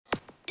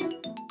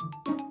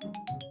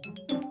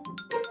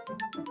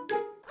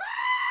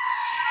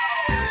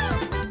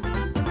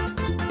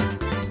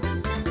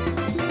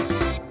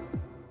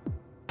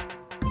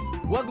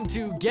welcome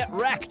to Get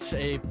Wrecked,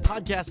 a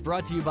podcast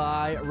brought to you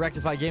by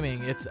Rectify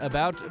Gaming. It's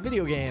about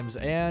video games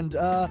and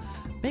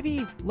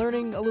maybe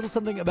learning a little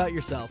something about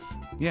yourself.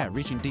 Yeah,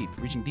 reaching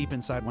deep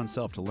inside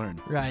oneself to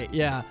learn. Right,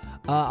 yeah.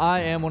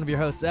 I am one of your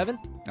hosts, Evan.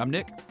 I'm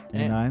Nick.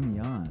 And I'm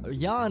Jan.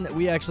 Jan,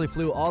 we actually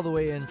flew all the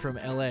way in from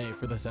LA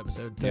for this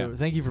episode. So Yeah.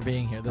 thank you for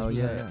being here. This was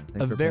Thanks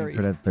a for very...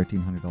 paying for that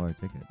 $1,300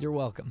 ticket. You're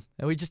welcome.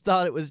 And we just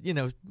thought it was,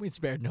 we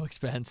spared no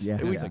expense.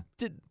 Yeah. We, Yeah.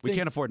 We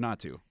can't afford not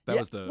to. That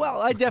was the... Well,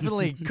 I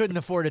definitely couldn't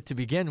afford it to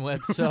begin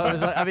with. So I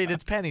was like,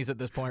 it's pennies at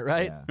this point,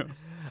 right?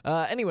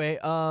 Yeah. Anyway,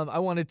 I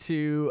wanted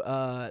to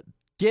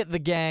get the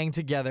gang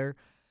together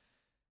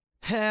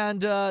and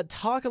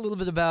talk a little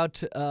bit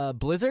about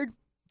Blizzard.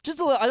 Just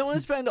a little. I don't want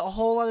to spend a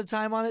whole lot of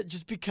time on it,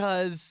 just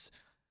because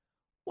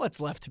what's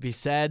left to be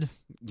said.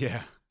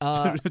 Yeah.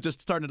 Uh,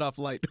 Just starting it off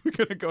light. We're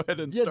going to go ahead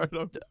and Yeah, start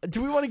off.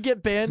 do we want to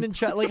get banned in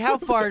chat? Like, how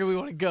far do we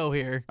want to go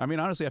here? I mean,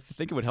 honestly, I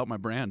think it would help my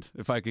brand.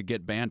 If I could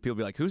get banned, people would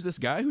be like, who's this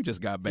guy who just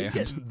got banned?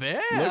 He's getting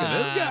banned. Look at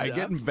this guy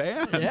getting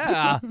banned.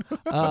 Yeah.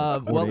 Well,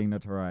 Hoarding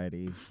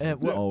notoriety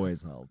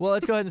always helps. well,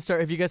 let's go ahead and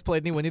start. Have you guys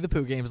played any Winnie the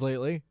Pooh games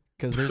lately?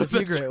 Because there's a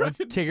few That's great ones.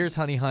 Tigger's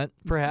Honey Hunt,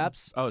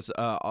 perhaps. Oh,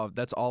 so,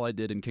 that's all I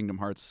did in Kingdom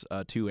Hearts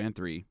 2 and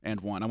 3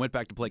 and 1. I went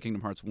back to play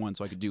Kingdom Hearts 1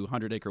 so I could do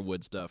 100 Acre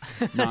Wood stuff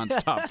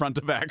nonstop, front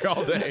to back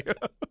all day.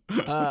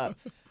 But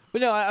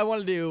no, I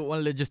wanted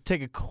to just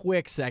take a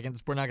quick second.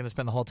 We're not going to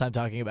spend the whole time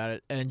talking about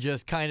it, and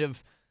just kind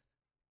of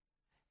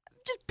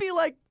just be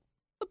like,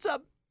 "What's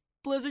up,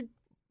 Blizzard?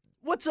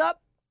 What's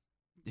up?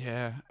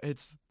 Yeah,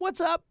 it's... What's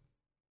up?"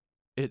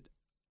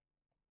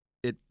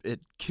 It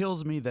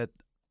kills me that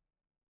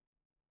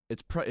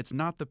it's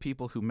not the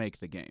people who make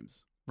the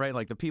games, right?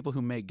 Like, the people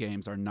who make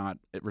games are not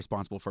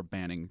responsible for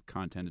banning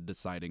content and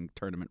deciding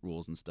tournament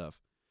rules and stuff.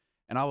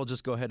 And I will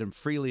just go ahead and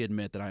freely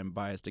admit that I am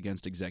biased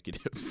against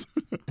executives.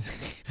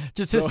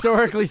 Just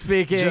historically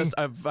speaking.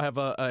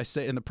 I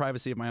say in the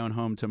privacy of my own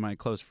home to my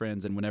close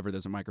friends, and whenever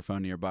there's a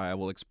microphone nearby, I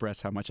will express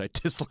how much I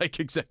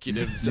dislike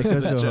executives. He Just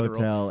goes in to a general.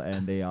 hotel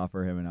and they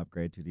offer him an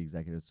upgrade to the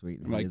executive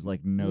suite. And Like, he's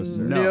like, no,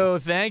 sir. No,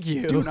 thank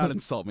you. Do not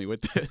insult me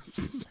with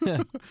this.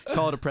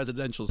 Call it a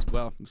presidential.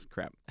 Well,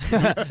 crap.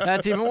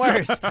 That's even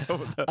worse.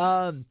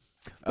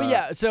 But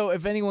yeah, so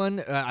if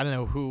anyone, I don't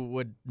know who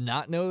would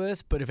not know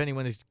this, but if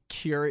anyone is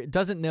curious,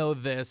 doesn't know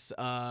this,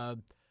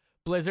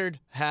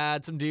 Blizzard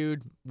had some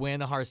dude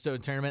win a Hearthstone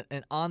tournament,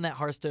 and on that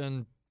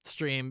Hearthstone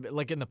stream,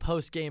 like in the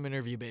post-game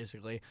interview,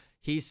 basically,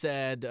 he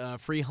said,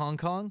 "Free Hong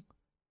Kong,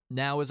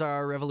 now is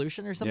our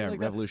revolution," or something like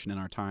that. Revolution in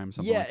our time.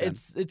 Something Yeah, like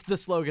that. it's the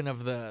slogan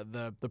of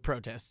the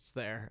protests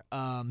there.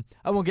 I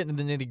won't get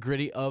into the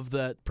nitty-gritty of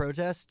the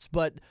protests,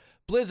 but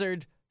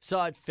Blizzard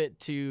saw it fit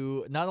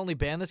to not only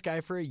ban this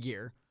guy for a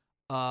year,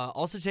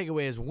 also take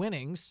away his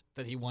winnings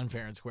that he won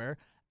fair and square,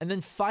 and then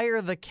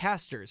fire the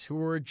casters who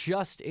were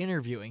just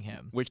interviewing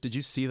him. Which, did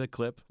you see the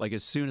clip? Like,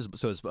 as soon as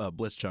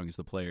Blitzchung is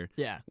the player.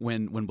 Yeah.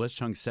 When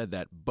Blitzchung said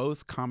that,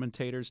 both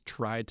commentators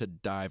tried to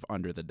dive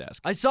under the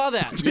desk. I saw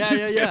that. Did you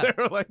see Yeah. it?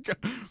 They were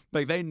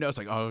like they know. It's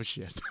like, oh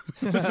shit,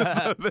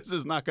 this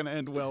is not going to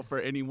end well for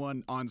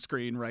anyone on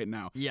screen right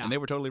now. Yeah. And they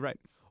were totally right.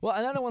 Well,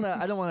 and I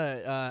don't want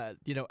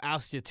to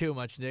oust you too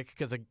much, Nick,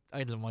 because I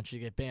didn't want you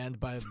to get banned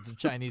by the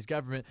Chinese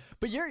government.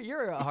 But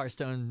you're a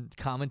Hearthstone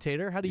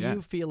commentator. How do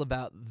you feel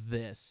about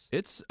this?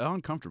 It's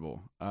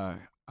uncomfortable.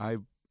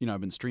 I've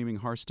been streaming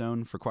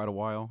Hearthstone for quite a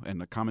while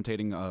and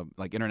commentating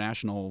like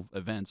international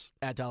events.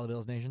 At Dollar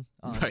Bills Nation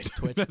on Right.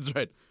 Twitch. That's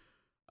right.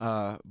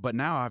 But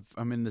now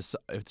I'm in this.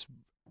 It's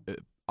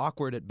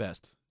awkward at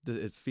best.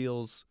 It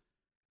feels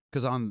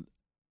because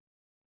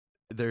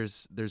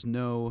there's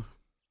no.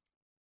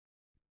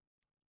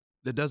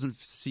 It doesn't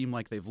seem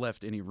like they've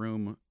left any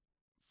room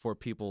for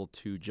people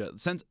to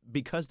just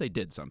because they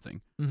did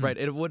something, Mhm. right?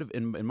 It would have,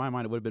 in my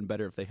mind, it would have been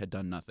better if they had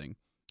done nothing,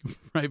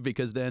 right?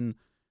 Because then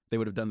they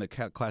would have done the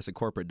classic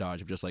corporate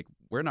dodge of just like,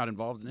 we're not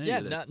involved in any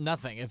of this.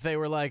 Nothing. If they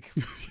were like,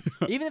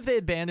 even if they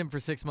had banned him for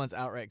 6 months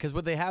outright, because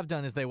what they have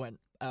done is they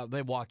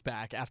walked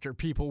back after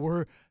people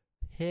were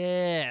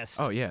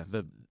pissed. Oh yeah,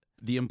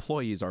 the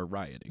employees are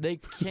rioting. They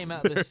came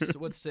out this,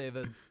 let's say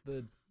the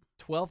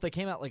 12th. They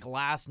came out like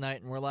last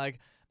night and were like,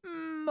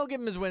 they'll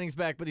give him his winnings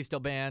back, but he's still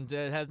banned.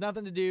 It has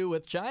nothing to do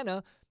with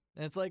China.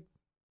 And it's like,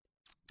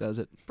 Does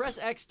it? press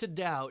X to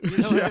doubt. You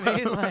know what I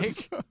mean?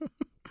 Like,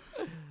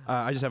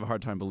 I just have a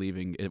hard time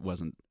believing it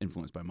wasn't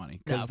influenced by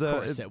money. of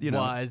course it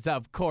was.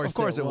 Of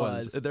course it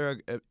was.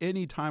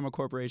 Any time a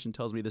corporation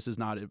tells me this is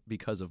not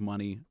because of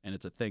money and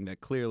it's a thing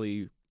that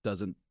clearly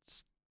doesn't,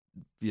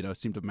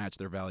 seem to match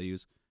their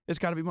values, it's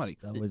got to be money.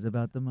 It's always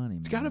about the money, man.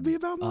 It's got to be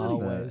about money.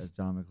 Always. As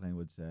John McClane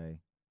would say,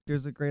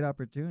 there's a great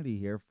opportunity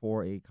here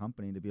for a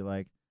company to be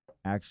like,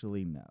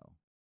 actually, no.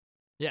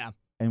 Yeah.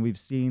 And we've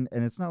seen,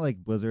 and it's not like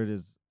Blizzard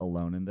is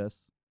alone in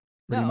this.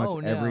 Pretty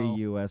much every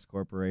U.S.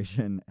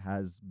 corporation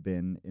has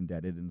been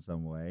indebted in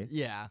some way.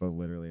 Yeah. But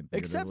literally and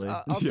Except,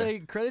 figuratively. I'll say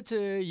credit to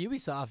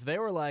Ubisoft. They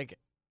were like,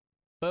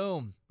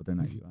 boom, But they're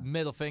not U.S.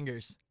 middle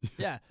fingers.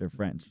 Yeah. They're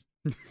French.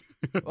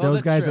 Well,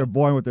 Those guys true. are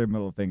born with their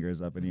middle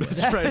fingers up in the air.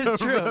 That right. is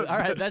true. All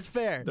right, that's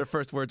fair. Their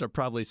first words are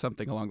probably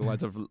something along the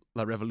lines of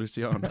La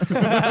Revolucion.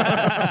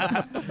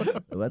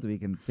 What, we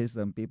can piss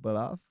some people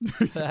off?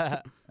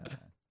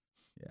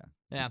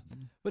 Yeah,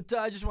 but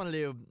I just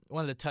wanted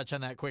to touch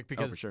on that quick Oh,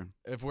 because for sure.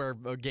 if we're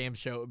a game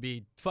show, it would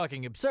be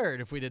fucking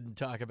absurd if we didn't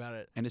talk about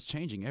it. And it's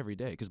changing every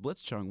day because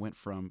Blitzchung went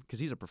from, because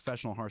he's a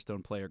professional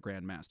Hearthstone player,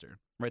 Grandmaster,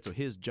 right? So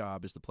his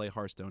job is to play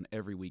Hearthstone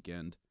every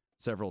weekend,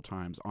 several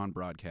times on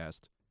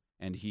broadcast.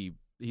 And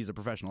he's a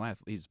professional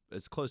athlete. He's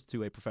as close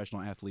to a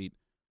professional athlete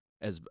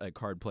as a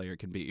card player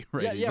can be,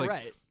 right? Yeah, He's yeah, like,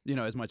 right. You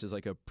know, as much as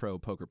like a pro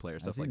poker player,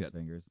 I've stuff seen like his that.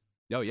 fingers.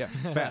 Oh, yeah.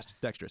 Fast,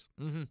 dexterous.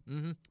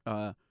 Mm-hmm.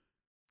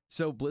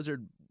 So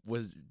Blizzard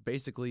was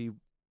basically,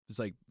 it's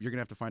like, you're going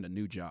to have to find a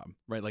new job,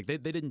 right? Like they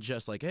didn't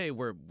just like, hey,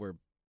 we're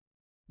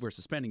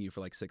suspending you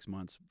for like 6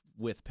 months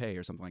with pay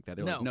or something like that.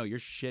 They're like, no, you're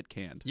shit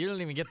canned. You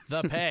don't even get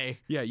the pay.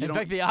 Yeah, in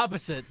fact, the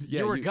opposite.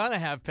 Yeah, you were gonna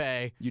have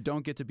pay. You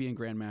don't get to be in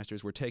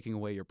Grandmasters. We're taking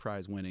away your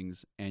prize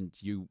winnings, and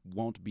you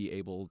won't be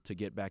able to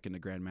get back into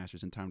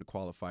Grandmasters in time to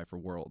qualify for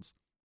Worlds.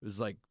 It was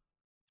like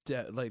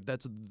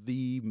that's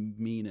the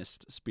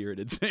meanest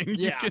spirited thing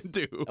you can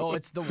do. Oh,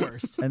 it's the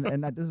worst. and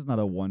this is not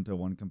a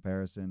 1-to-1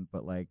 comparison,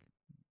 but like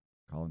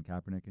Colin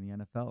Kaepernick in the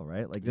NFL,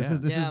 right? Like this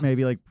is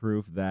maybe like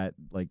proof that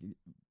like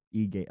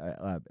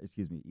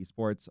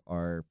esports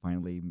are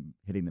finally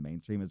hitting the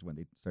mainstream is when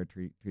they start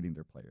treating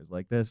their players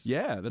like this.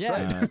 Yeah, that's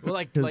right. Well,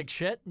 like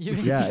shit.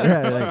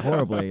 Yeah, like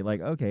horribly.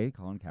 Like, okay,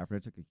 Colin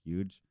Kaepernick took a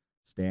huge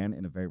stand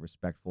in a very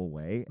respectful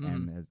way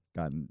and has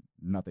gotten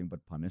nothing but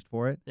punished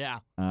for it. Yeah.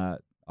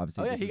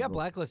 Obviously. Oh yeah, he got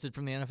blacklisted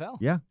from the NFL.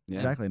 Yeah,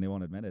 exactly, and they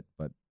won't admit it,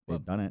 but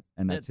they've done it,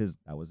 and that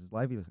was his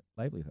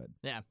livelihood.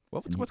 Yeah.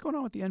 What's going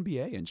on with the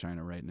NBA in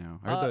China right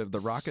now? I heard the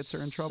Rockets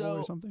are in trouble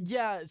or something.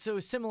 Yeah, so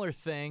a similar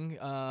thing.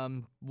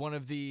 One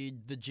of the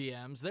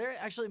GMs, they're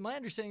actually, my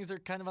understanding is they're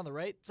kind of on the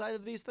right side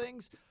of these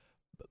things,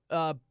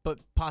 but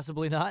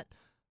possibly not.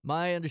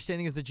 My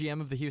understanding is the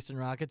GM of the Houston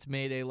Rockets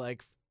made a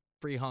like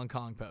free Hong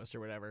Kong post or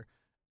whatever,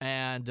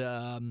 and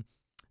China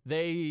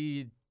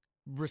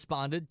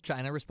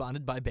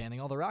responded by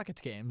banning all the Rockets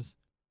games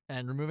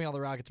and removing all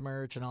the Rockets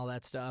merch and all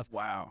that stuff.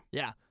 Wow.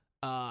 Yeah.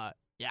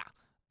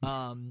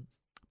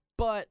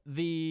 But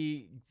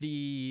the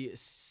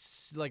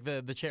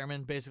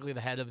chairman, basically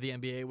the head of the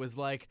NBA, was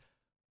like,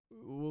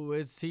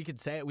 he could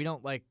say it. We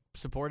don't like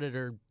support it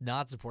or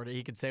not support it.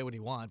 He could say what he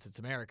wants. It's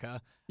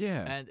America.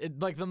 Yeah. And it,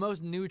 like the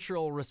most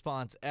neutral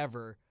response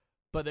ever,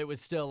 but it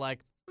was still like,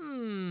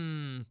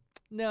 no,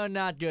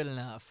 not good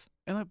enough.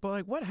 And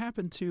but what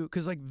happened to,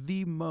 because like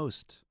the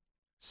most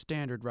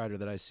standard writer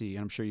that I see,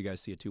 and I'm sure you guys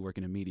see it too,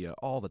 working in media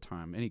all the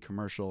time, any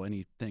commercial,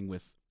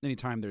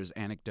 anytime there's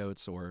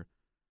anecdotes or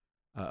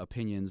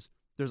opinions,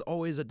 there's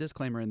always a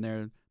disclaimer in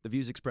there. The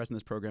views expressed in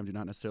this program do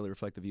not necessarily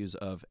reflect the views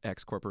of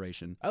X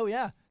corporation. Oh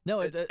yeah,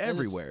 no, it's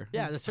everywhere.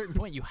 At a certain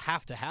point, you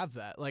have to have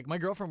that. Like my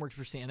girlfriend works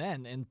for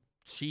CNN, and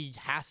she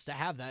has to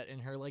have that in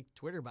her like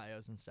Twitter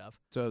bios and stuff.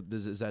 So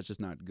is that just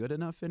not good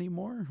enough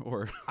anymore,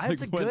 or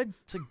it's a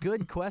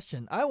good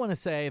question. I want to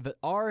say that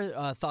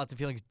our thoughts and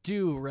feelings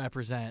do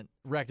represent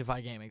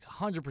Rectify Gaming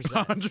 100%.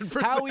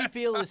 100%. How we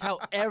feel is how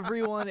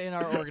everyone in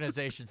our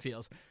organization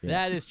feels. Yeah.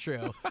 That is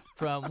true.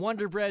 From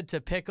Wonder Bread to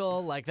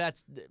Pickle, like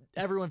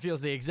everyone feels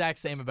the exact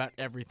same about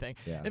everything.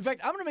 Yeah. In fact,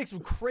 I'm gonna make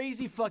some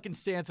crazy fucking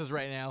stances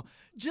right now,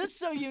 just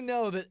so you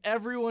know that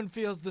everyone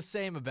feels the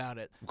same about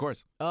it. Of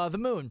course. The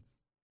moon.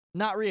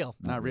 Not real.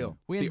 Not real.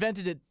 We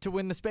invented it to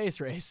win the space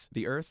race.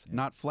 The Earth,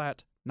 not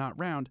flat, not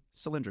round,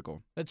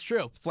 cylindrical. That's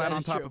true. Flat that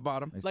on top true. of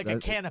bottom. Like a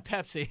can of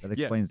Pepsi. That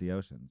explains the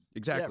oceans.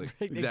 Exactly. Yeah,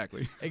 right.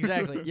 Exactly.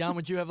 Exactly. Jan,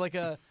 would you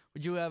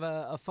have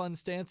a fun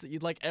stance that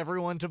you'd like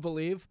everyone to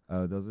believe?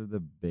 Those are the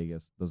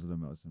biggest. Those are the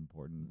most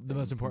important. The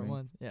most important to me.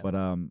 ones. Yeah. But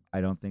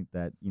I don't think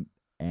that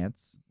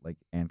ants, like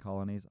ant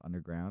colonies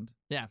underground.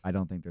 Yeah. I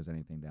don't think there's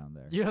anything down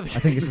there. I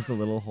think it's just a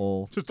little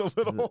hole. Just a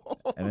little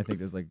hole. And I think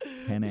there's like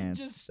 10 ants.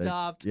 Just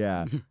stopped.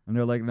 Yeah. And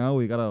they're like, no,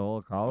 we got a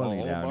whole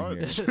colony down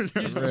here. You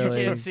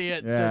can't see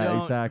it, yeah,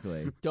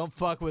 so don't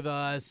fuck with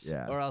us,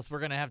 Yeah. or else we're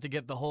gonna have to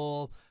get the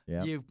whole.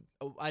 Yeah.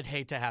 I'd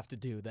hate to have to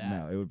do that.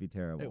 No, it would be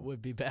terrible. It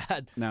would be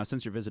bad. Now,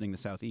 since you're visiting the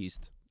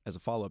Southeast, as a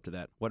follow-up to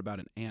that, what about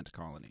an ant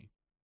colony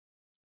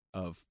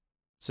of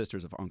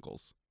sisters of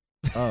uncles?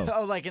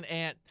 Oh, like an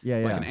ant. Yeah,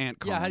 yeah. Like an ant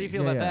colony. Yeah, how do you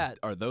feel about that?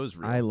 Are those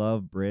real? I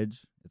love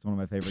Bridge. It's one of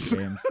my favorite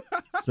games.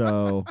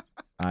 So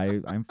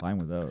I'm fine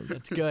with those.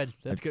 That's good.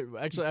 That's good.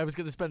 Actually, I was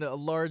going to spend a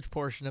large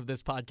portion of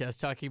this podcast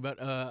talking about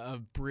a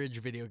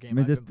Bridge video game.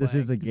 I mean, this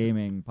is a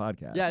gaming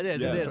podcast. Yeah, it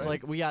is. Yeah, it is. right.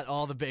 Like we got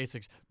all the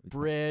basics: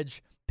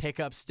 Bridge,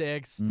 pickup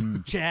sticks,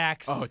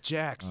 jacks. Oh,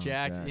 jacks.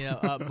 Jacks. Jacks. You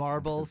know,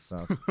 marbles.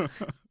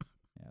 Stuff.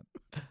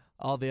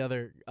 All the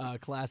other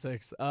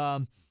classics.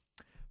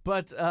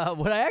 But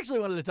what I actually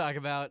wanted to talk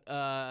about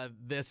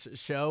this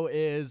show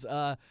is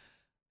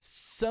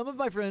some of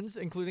my friends,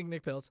 including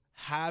Nick Pills,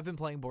 have been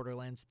playing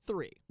Borderlands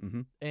 3.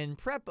 Mm-hmm. In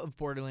prep of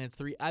Borderlands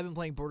 3, I've been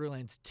playing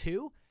Borderlands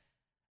 2.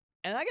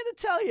 And I got to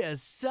tell you,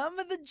 some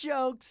of the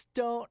jokes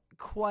don't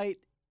quite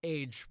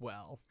age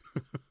well.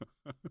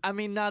 I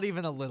mean, not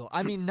even a little.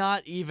 I mean,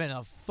 not even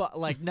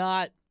like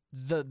not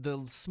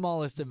the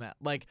smallest amount.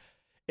 Like,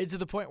 it's to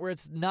the point where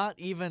it's not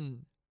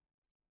even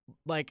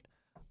like.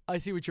 I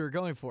see what you were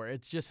going for.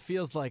 It just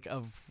feels like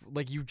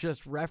you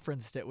just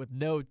referenced it with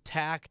no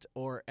tact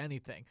or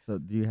anything. So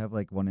do you have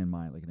like one in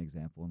mind, like an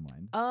example in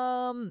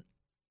mind?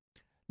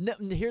 No,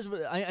 here's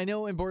what I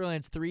know. In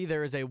Borderlands 3,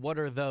 there is a "What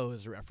are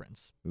those"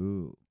 reference.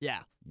 Ooh. Yeah.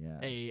 Yeah.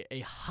 A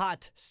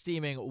hot,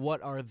 steaming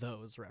 "What are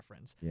those"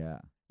 reference. Yeah.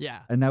 Yeah.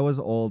 And that was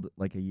old,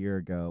 like a year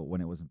ago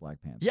when it was in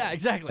Black Panther. Yeah,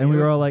 exactly. And we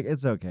were all like,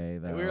 it's okay,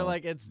 though. We were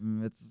like, it's.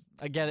 It's.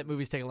 I get it.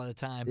 Movies take a lot of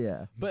time.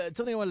 Yeah. But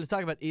something I wanted to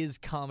talk about is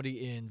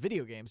comedy in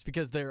video games,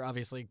 because they're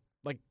obviously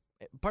like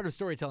part of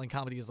storytelling.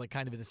 Comedy is like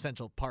kind of an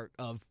essential part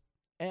of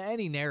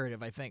any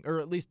narrative, I think, or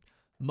at least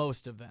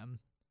most of them,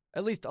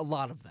 at least a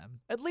lot of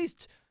them, at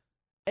least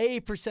a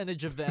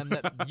percentage of them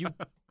that you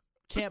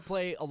can't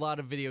play a lot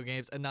of video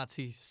games and not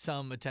see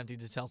some attempting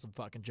to tell some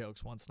fucking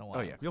jokes once in a while.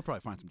 Oh yeah, you'll probably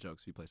find some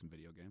jokes if you play some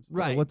video games.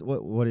 Right.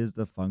 What is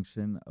the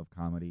function of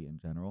comedy in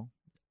general?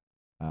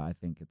 I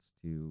think it's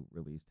to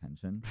release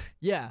tension.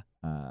 Yeah.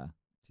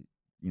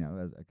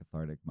 As a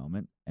cathartic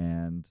moment.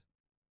 And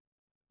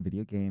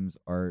video games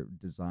are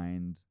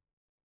designed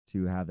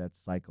to have that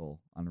cycle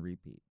on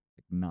repeat,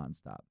 like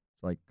nonstop.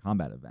 So like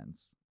combat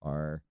events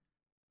are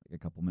like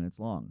a couple minutes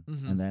long,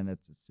 and then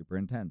it's super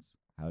intense.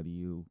 How do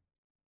you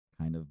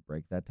kind of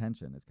break that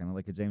tension? It's kind of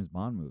like a James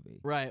Bond movie.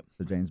 Right.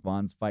 So James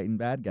Bond's fighting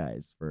bad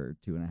guys for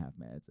 2.5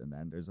 minutes, and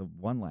then there's a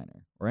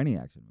one-liner, or any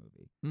action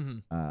movie.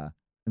 Mm-hmm.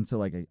 And so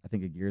like I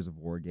think a Gears of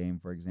War game,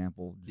 for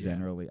example,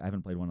 generally, I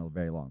haven't played one in a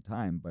very long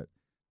time, but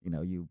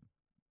you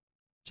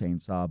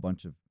chainsaw a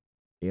bunch of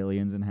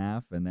aliens in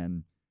half, and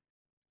then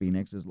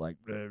Phoenix is like,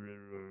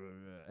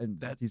 and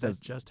That he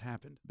says just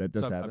happened. that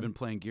just So I've happened. been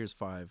playing Gears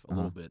 5 a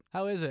little bit,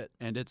 How is it?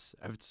 and it's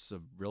a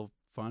real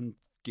fun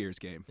Gears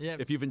game. Yeah.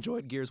 If you've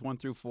enjoyed Gears 1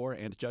 through 4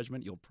 and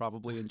Judgment, you'll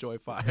probably enjoy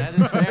 5. That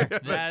is fair.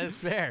 That is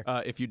fair.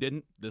 If you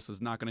didn't, this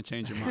is not going to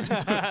change your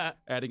mind.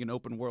 Adding an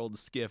open world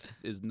skiff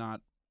is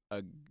not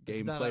a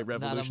gameplay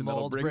revolution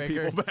that'll mold bring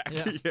breaker. people back.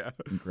 Yes. Yeah.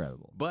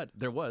 Incredible. But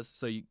there was.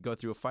 So you go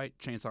through a fight,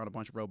 chainsaw a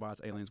bunch of robots,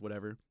 aliens,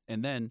 whatever,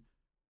 and then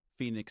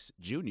Phoenix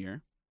Jr.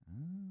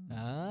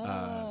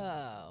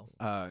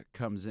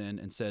 Comes in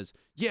and says,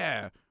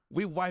 "Yeah,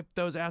 we wiped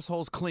those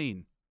assholes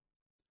clean."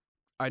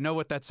 I know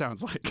what that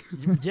sounds like.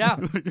 Yeah.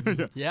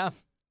 Yeah.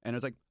 And I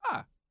was like,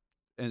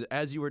 And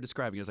as you were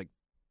describing, I was like,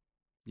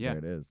 yeah, There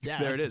it is. Yeah.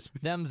 There it is.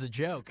 Them's a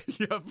joke.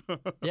 Yep.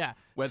 Yeah.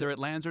 Whether it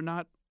lands or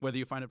not, whether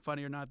you find it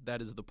funny or not,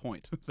 that is the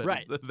point.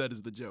 Right. That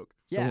is the joke.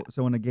 Yeah.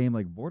 So when a game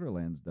like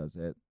Borderlands does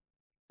it,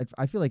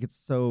 I feel like it's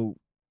so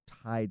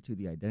tied to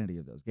the identity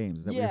of those games.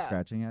 Is that what Yeah. you're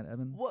scratching at,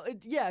 Evan? Well,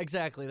 yeah,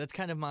 exactly. That's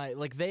kind of my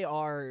they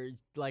are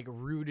like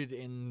rooted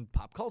in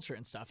pop culture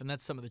and stuff, and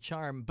that's some of the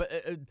charm. But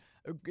an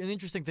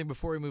interesting thing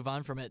before we move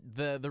on from it,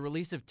 the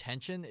release of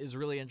tension is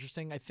really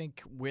interesting. I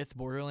think with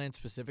Borderlands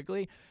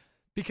specifically,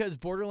 because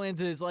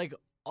Borderlands is like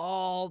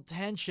all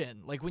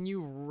tension. Like when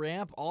you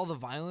ramp all the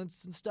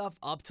violence and stuff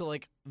up to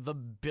like the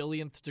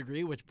billionth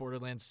degree, which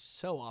Borderlands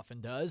so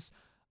often does,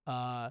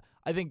 I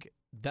think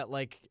that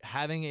like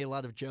having a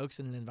lot of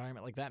jokes in an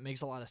environment like that makes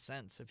a lot of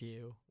sense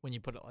when you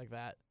put it like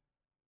that.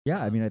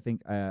 Yeah, I mean, I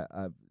think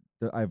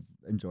I've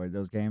enjoyed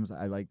those games.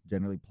 I like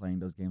generally playing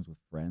those games with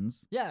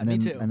friends. Yeah, and me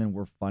then, too. And then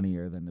we're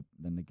funnier than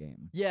the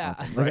game. Yeah.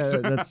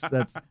 often. Like,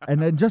 that's and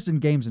then just in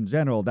games in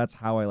general, that's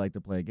how I like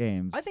to play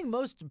games. I think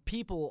most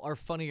people are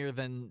funnier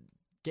than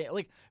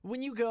like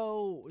when you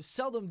go.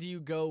 Seldom do you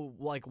go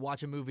like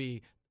watch a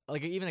movie,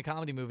 like even a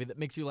comedy movie, that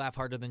makes you laugh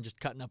harder than just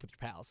cutting up with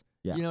your pals.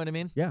 Yeah. You know what I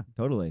mean? Yeah,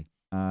 totally.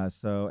 I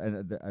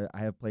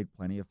have played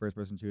plenty of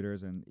first-person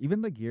shooters, and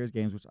even the Gears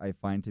games, which I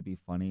find to be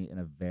funny in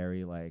a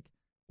very like,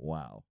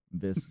 wow,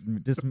 this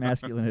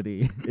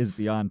masculinity is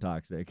beyond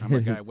toxic. I'm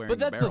a guy wearing But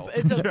that's a barrel.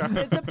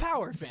 it's a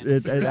power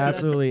fantasy. It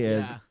absolutely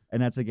is, Yeah.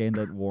 and that's a game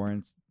that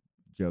warrants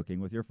joking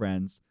with your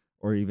friends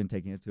or even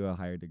taking it to a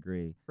higher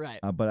degree. Right.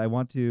 But I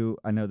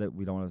know that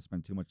we don't want to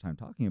spend too much time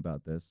talking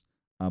about this,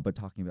 but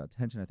talking about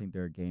tension, I think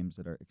there are games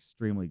that are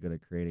extremely good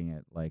at creating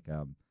it, like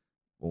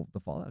the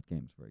Fallout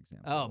games, for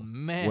example. Oh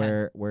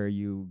man. Where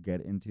you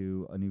get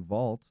into a new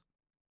vault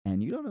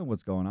and you don't know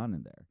what's going on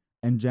in there.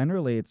 And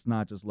generally it's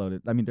not just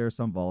loaded. I mean, there are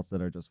some vaults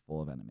that are just full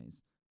of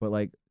enemies, but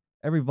like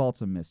every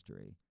vault's a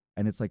mystery.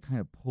 And it's like kind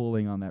of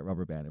pulling on that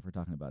rubber band if we're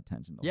talking about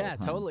tension. The whole Yeah,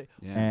 time. totally.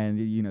 Yeah. And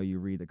you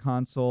read the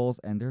consoles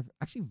and they're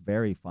actually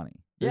very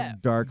funny. They're Yeah.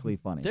 darkly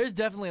funny. There's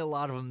definitely a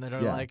lot of them that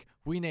are Yeah. like,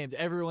 we named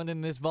everyone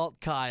in this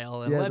vault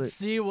Kyle, and Yeah, let's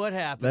see what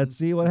happens. Let's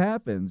see what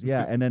happens.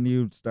 Yeah. And then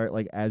you start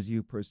like as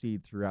you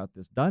proceed throughout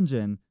this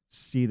dungeon,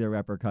 see the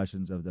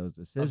repercussions of those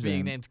decisions. Of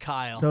being named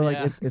Kyle. So like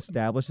yeah. it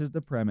establishes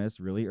the premise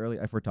really early.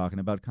 If we're talking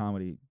about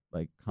comedy,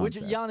 like Which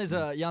concepts,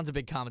 Jan's a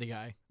big comedy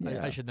guy.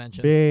 Yeah. I should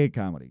mention. big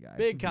comedy guy.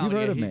 Big comedy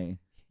You've heard guy. of me.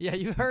 Yeah,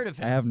 you've heard of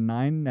him. I have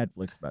 9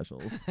 Netflix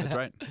specials, That's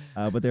right.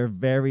 but they're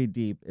very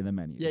deep in the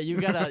menus. Yeah, you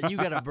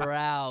gotta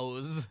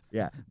browse.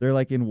 Yeah, they're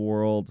like in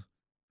world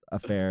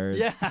affairs,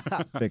 Yeah.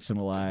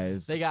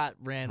 fictionalized. They got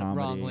ran comedy,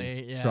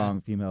 wrongly. Yeah.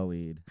 strong female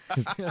lead.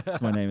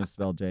 'Cause my name is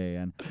spelled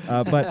Jan.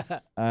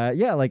 But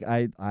yeah, like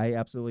I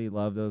absolutely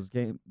love those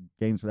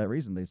games for that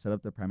reason. They set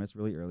up the premise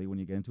really early when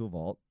you get into a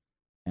vault,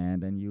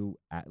 and then you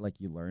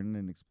you learn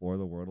and explore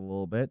the world a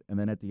little bit, and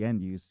then at the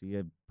end you see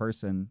a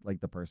person, like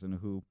the person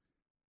who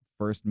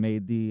first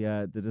made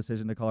the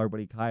decision to call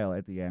everybody Kyle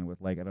at the end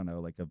with like, I don't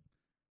know, like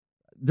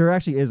there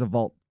actually is a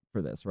vault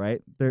for this,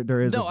 right?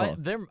 There is a No,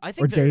 vault. I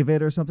think Or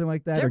David or something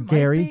like that, there or might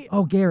Gary. be-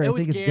 Oh, Gary. Oh, I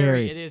think it's it's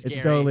Gary. Gary. It is It's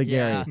Gary, totally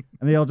yeah. Gary.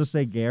 And they all just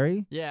say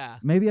Gary. Yeah.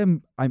 Maybe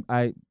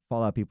I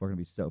Fallout people are gonna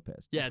be so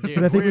pissed. Yeah, 'Cause dude.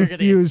 I think We're we gonna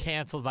fused- get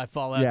canceled by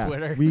Fallout yeah,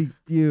 Twitter. we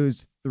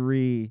fused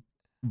 3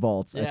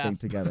 vaults, I Yeah. think,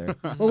 together.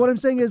 But what I'm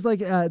saying is, like,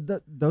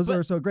 those But-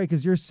 are so great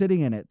because you're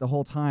sitting in it the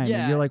whole time, Yeah.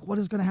 and you're like, what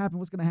is gonna happen?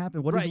 What's gonna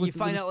happen? What is right, with you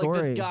find the out story?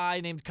 like this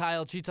guy named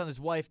Kyle cheats on his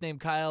wife named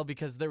Kyle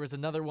because there was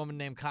another woman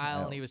named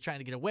Kyle and he was trying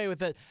to get away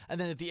with it. And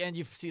then at the end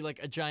you see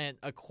like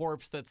a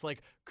corpse that's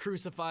like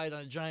crucified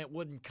on a giant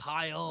wooden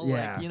Kyle.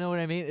 Yeah. Like, you know what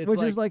I mean? It's Which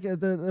like, is like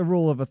the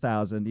rule of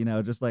 1,000, you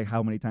know, just like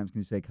how many times can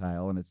you say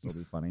Kyle and it still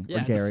be funny,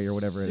 yeah, or Gary, it's or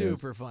whatever it is.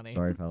 super funny.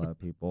 Sorry, Fallout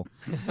people.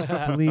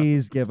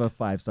 Please give a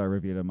 5-star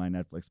review to my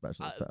Netflix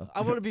special.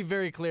 I want to be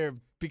very clear.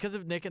 Because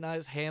of Nick and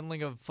I's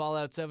handling of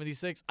Fallout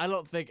 76, I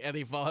don't think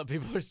any Fallout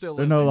people are still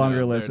They're listening. no longer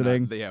they're not.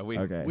 listening. Yeah, we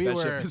Okay. We that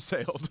were- ship has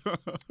sailed.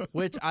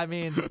 Which, I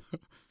mean,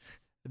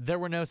 there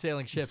were no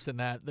sailing ships in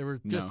that. There were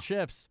just No.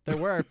 ships. They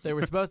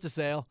were supposed to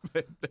sail,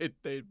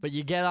 they but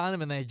you get on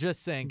them and they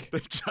just sink. they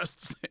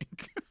just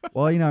sink.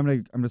 Well, you know,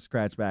 I'm gonna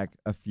scratch back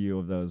a few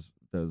of those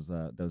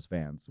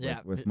fans.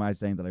 Yeah. With my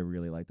saying that I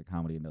really like the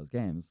comedy in those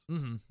games.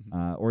 Hmm.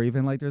 Or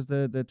even like there's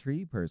the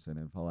tree person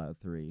in Fallout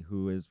 3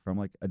 who is from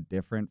like a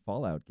different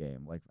Fallout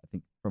game, like I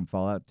think from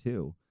Fallout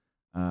 2,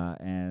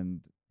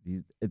 and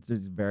it's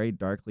just very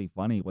darkly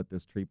funny what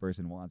this tree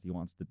person wants. He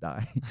wants to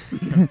die.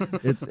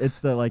 it's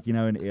the, like, you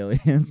know, in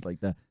Aliens, like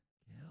the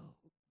kill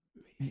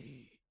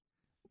me.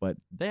 But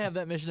They have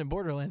that mission in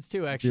Borderlands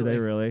too, actually. do they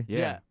really? Yeah.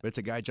 Yeah. But it's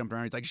a guy jumping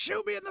around. He's like,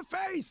 shoot me in the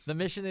face. The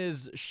mission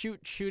is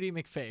shoot Shooty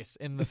McFace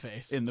in the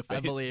face. In the I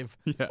face. believe.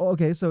 Yeah. Oh,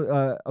 okay,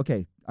 so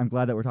okay, I'm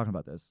glad that we're talking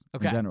about this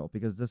Okay. in general,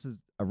 because this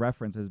is a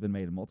reference that has been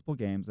made in multiple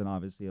games and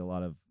obviously a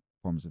lot of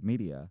forms of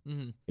media.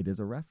 Hmm. It is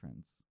a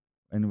reference.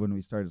 And when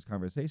we started this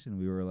conversation,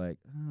 we were like,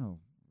 oh,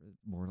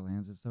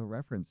 Borderlands is so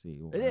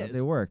referencey. Well, It how do they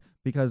is. work?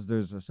 Because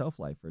there's a shelf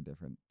life for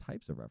different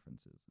types of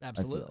references. I feel.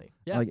 Absolutely.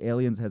 Yeah. Like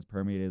Aliens has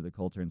permeated the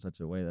culture in such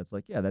a way that's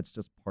like, yeah, that's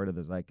just part of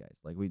the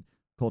zeitgeist. Like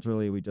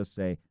culturally, we just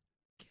say,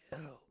 kill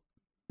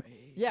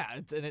me. Yeah,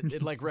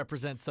 it like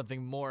represents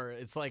something more.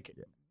 It's like,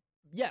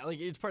 yeah, like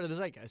it's part of the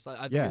zeitgeist. I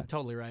think Yeah. you're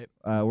totally right.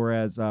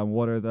 Whereas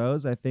what are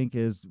those? I think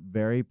is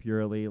very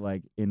purely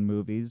like in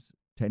movies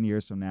 10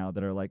 years from now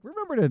that are like,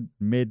 remember the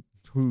mid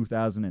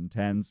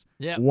 2010s?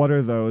 Yeah. What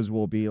are those?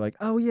 Will be like,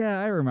 oh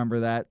yeah, I remember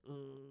that.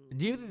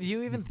 Do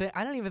you even think?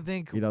 I don't even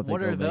think. You don't think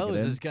What are they'll make it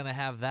those in? is gonna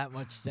have that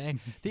much saying.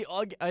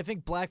 I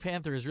think Black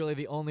Panther is really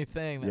the only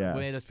thing that Yeah.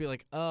 made us be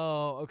like,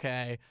 oh,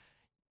 okay,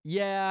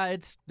 yeah,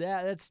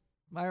 that's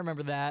I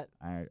remember that.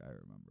 I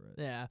remember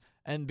it. Yeah,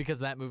 and because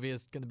that movie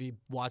is gonna be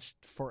watched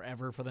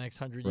forever for the next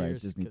 100 Right,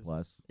 years. Disney 'cause-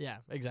 Plus. Yeah,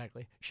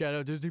 exactly. Shout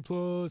out Disney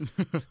Plus.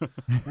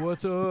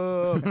 What's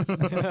up?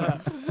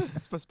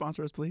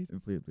 Sponsor us, please.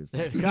 Please.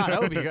 God,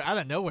 that would be good. Out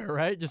of nowhere,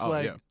 right? Just Oh,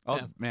 like yeah.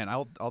 yeah. Man,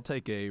 I'll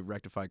take a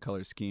rectified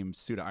color scheme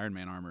suit of Iron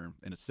Man armor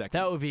in a second.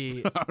 That would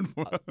be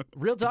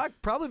real talk.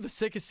 Probably the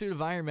sickest suit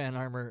of Iron Man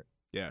armor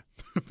yeah.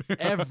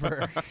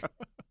 ever.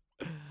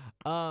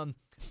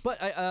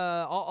 But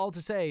all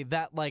to say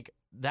that like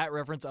that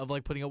reference of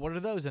like putting a what are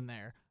those in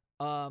there.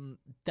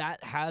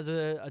 That has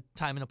a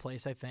time and a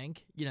place. I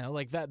think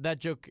like that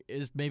joke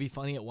is maybe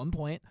funny at one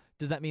point.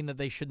 Does that mean that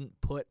they shouldn't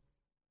put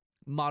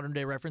modern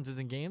day references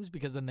in games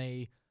because then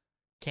they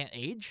can't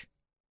age?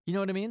 You know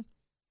what I mean?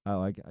 Oh,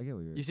 I get what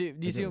you're. You see?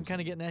 Do you see what I'm kind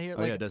of getting at here?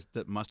 Oh yeah.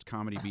 Must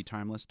comedy be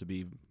timeless to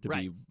be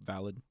Right.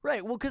 valid?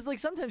 Right. Well, because like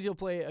sometimes you'll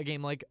play a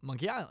game like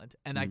Monkey Island,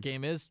 and that Mhm.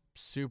 game is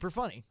super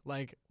funny.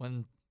 Like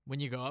when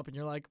you go up and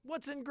you're like,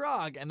 "What's in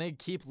Grog?" and they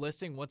keep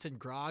listing what's in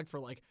Grog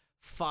for like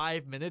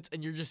 5 minutes,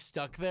 and you're just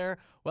stuck there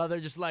while they're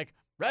just like,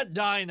 "Red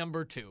dye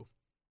number 2,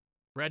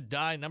 red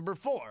dye number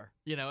 4,"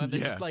 and they're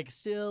Yeah. just like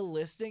still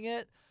listing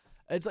it.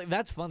 It's like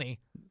that's funny,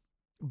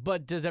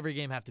 but does every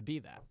game have to be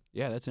that?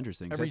 Yeah, that's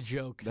interesting. Every That's-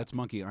 joke That's has to-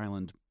 Monkey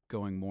Island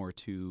going more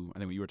to I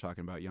think what you were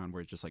talking about, Jan,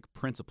 where it's just like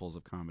principles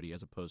of comedy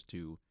as opposed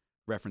to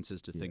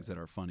references to things that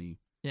are funny.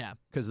 Yeah.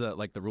 Because the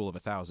rule of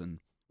 1,000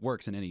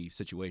 works in any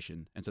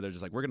situation, and so they're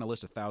just like, we're gonna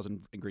list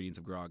 1,000 ingredients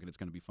of grog, and it's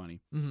gonna be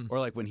funny. Mhm. Or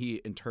like when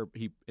he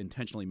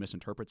intentionally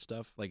misinterprets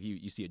stuff, like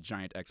you see a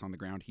giant X on the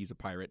ground, he's a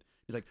pirate.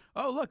 He's like,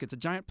 oh look, it's a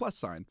giant plus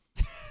sign.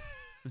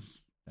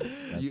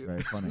 That's You-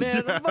 very funny.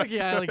 Man, the Monkey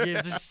Island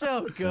games are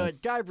so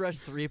good. Guybrush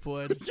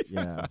Threepwood.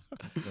 Yeah.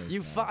 Very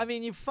You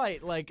funny. you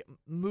fight like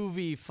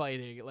movie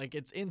fighting, like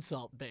it's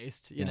insult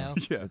based, you know?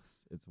 Yeah.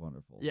 It's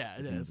wonderful. Yeah,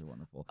 it The games is. are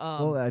wonderful.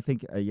 Um, Well, I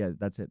think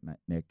that's it,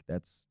 Nick.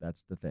 That's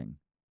the thing.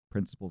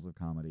 Principles of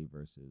comedy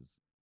versus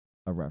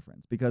a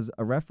reference, because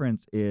a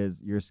reference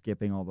is you're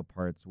skipping all the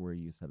parts where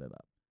you set it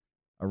up.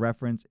 A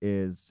reference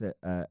is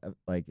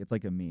like it's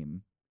like a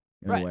meme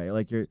in Right. a way.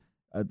 Like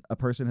a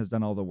person has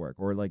done all the work,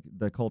 or like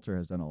the culture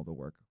has done all the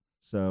work.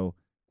 So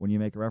when you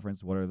make a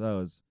reference, what are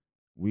those?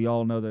 We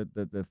all know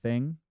the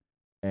thing,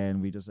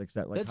 and we just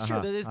accept like That's true.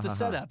 haha, That is the haha.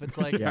 setup. It's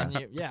like Yeah.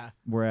 when you, yeah.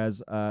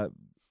 Whereas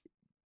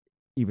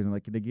even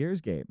like in the Gears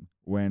game,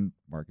 when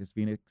Marcus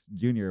Phoenix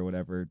Jr. or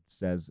whatever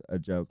says a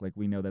joke, like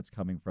we know that's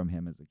coming from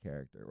him as a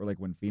character. Or like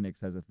when Phoenix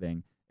has a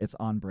thing, it's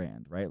on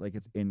brand, right? Like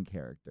it's in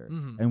character.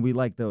 Mhm. And we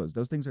like those.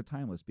 Those things are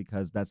timeless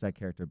because that's that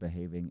character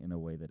behaving in a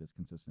way that is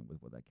consistent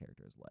with what that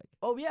character is like.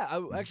 Oh yeah. I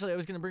was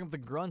going to bring up the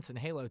grunts in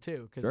Halo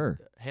 2 because Sure.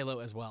 Halo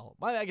as well.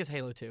 Well, I guess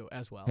Halo 2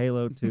 as well.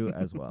 Halo 2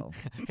 as well.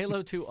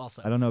 Halo 2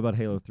 also. I don't know about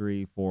Halo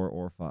 3, 4,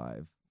 or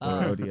 5, or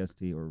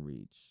ODST or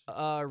Reach.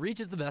 Reach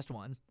is the best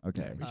one.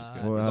 Okay. Yeah, Reach is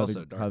good. Well, It's how also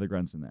the, dark. how the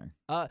grunts in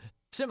there.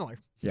 Similar.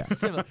 Yeah.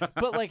 Similar.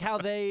 But like how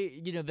they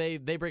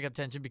break up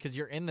tension because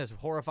you're in this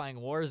horrifying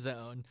war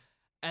zone,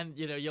 and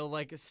you'll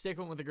like stick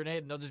one with a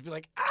grenade and they'll just be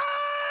like,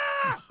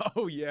 ah!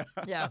 Oh yeah.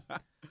 Yeah.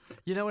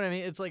 You know what I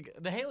mean? It's like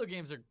the Halo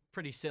games are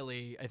pretty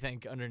silly, I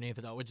think, underneath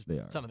it all, which is They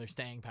are. some of their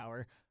staying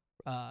power,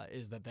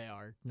 is that they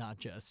are not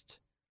just,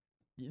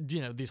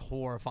 these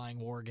horrifying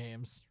war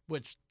games,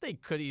 which they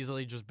could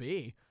easily just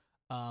be.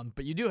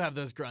 But you do have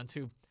those grunts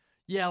who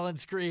yell and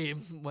scream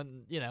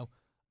when,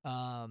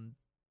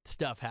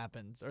 stuff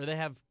happens. Or they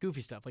have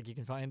goofy stuff, like you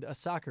can find a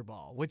soccer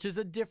ball, which is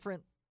a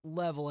different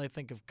level, I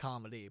think, of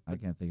comedy. I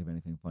can't think of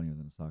anything funnier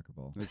than a soccer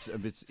ball.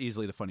 It's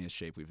easily the funniest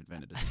shape we've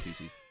invented as a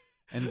species.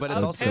 But A it's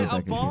pen- also a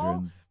Decadence.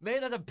 ball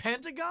made out of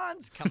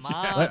pentagons? Come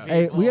on, But,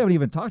 hey, we people. haven't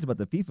even talked about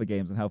the FIFA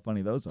games and how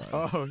funny those are.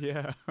 Oh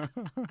yeah.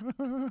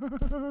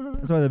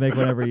 That's why they make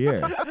one every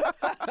year.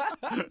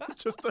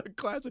 Just the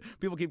classic.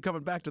 People keep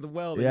coming back to the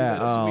well. They Yeah, do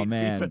that oh, sweet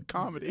man. FIFA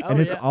comedy. Oh, And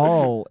it's yeah.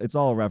 all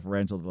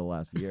referential to the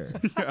last year.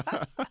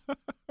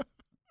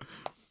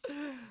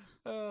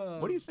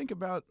 What do you think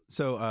about?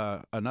 So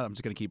another. I'm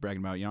just gonna keep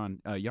bragging about Jan.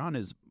 Jan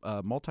is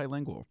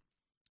multilingual,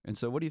 and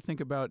so what do you think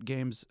about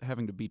games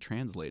having to be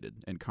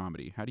translated in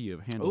comedy? How do you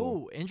handle?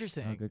 Ooh,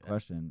 interesting. Oh, good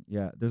question.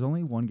 Yeah, there's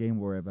only one game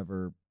where I've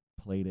ever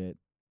played it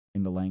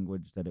in the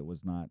language that it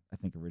was not, I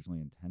think, originally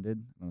intended.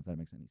 I don't know if that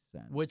makes any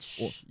sense.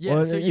 Which,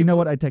 Well, so you know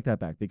what? I take that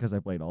back because I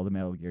played all the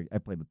Metal Gear. I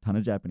played a ton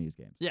of Japanese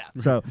games. Yeah.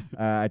 So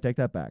I take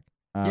that back.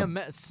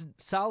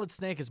 Solid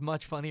Snake is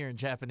much funnier in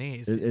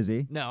Japanese. Is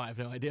he? No, I have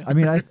no idea. I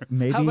mean,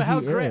 maybe how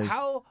he great, is.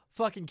 how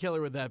fucking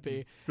killer would that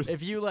be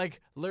if you like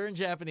learn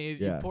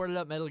Japanese, you Yeah. ported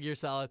up Metal Gear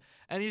Solid,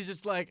 and he's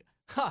just like,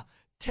 "Huh,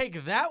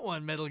 take that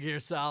one, Metal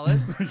Gear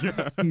Solid."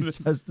 He's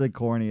just the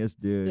corniest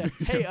dude.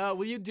 Yeah. Hey,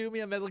 will you do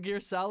me a Metal Gear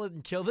Solid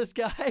and kill this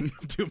guy?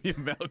 Do me a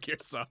Metal Gear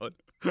Solid.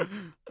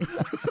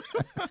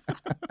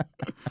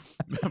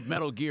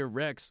 Metal Gear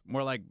Rex,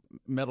 more like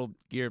Metal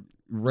Gear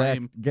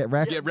lame. Get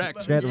wrecked. Get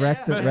wrecked. Get Yeah.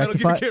 wrecked. Metal Gear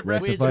Rectified. Get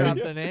wrecked. We rectified.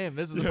 dropped the name.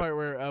 This is the part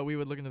where we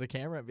would look into the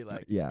camera and be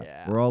like,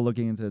 Yeah, we're all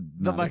looking into the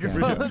not camera.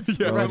 microphones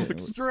Yeah, We're right. looking-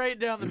 straight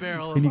down the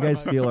barrel. Can of you our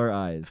guys feel microphone. our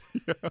eyes?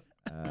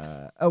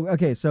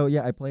 Okay. So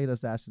yeah, I played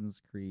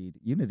Assassin's Creed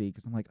Unity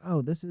because I'm like,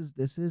 oh, this is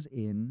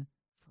in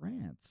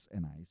France,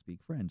 and I speak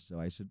French, so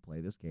I should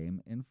play this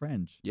game in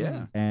French.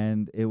 Yeah.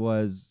 And it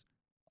was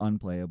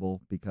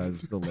unplayable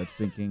because the lip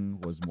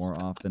syncing was more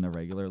off than a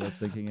regular lip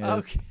syncing is.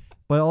 Okay.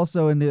 But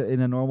also in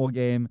a normal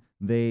game,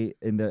 in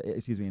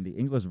the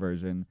English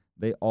version,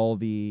 all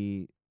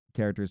the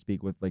characters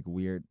speak with like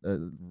weird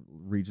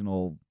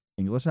regional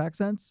English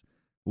accents,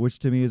 which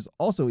to me is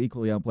also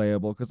equally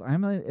unplayable because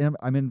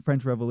I'm in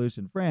French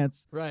Revolution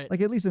France. Right. Like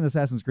at least in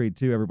Assassin's Creed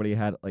 2, everybody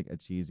had like a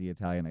cheesy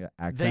Italian They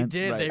accent.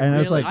 did. Right. They And I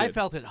was really. like- I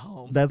felt at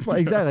home. That's why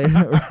exactly.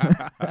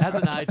 As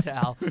an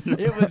ITAL,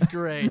 it was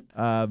great.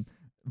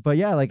 But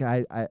yeah, like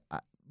I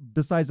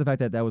besides the fact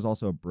that was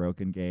also a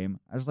broken game,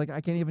 I was like,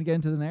 I can't even get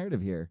into the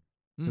narrative here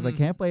because I Mhm.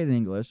 can't play it in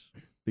English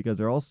because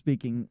they're all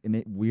speaking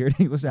in weird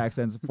English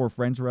accents for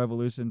French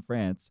Revolution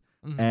France.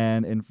 Mhm.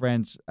 And in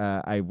French,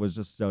 I was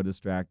just so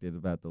distracted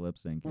about the lip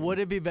sync. Would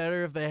it be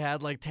better if they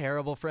had like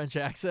terrible French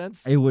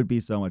accents? It would be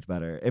so much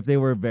better if they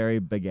were very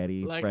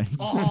baguette Like, French.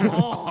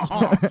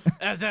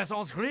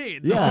 Assassin's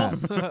Creed. Yeah,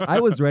 I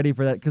was ready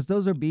for that because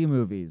those are B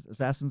movies.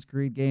 Assassin's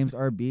Creed games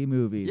are B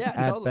movies Yeah,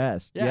 at totally.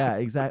 best. Yeah. Yeah,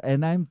 exactly.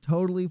 And I'm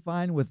totally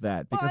fine with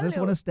that Well, because I I just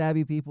know- want to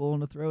stabby people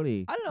in the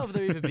throaty. I don't know if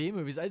they're even B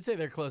movies. I'd say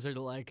they're closer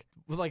to like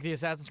the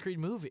Assassin's Creed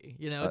movie.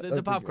 You know, it's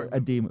a popcorn A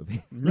movie. D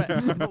movie.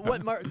 Right. But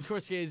what Martin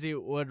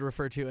Scorsese would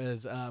refer to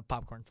as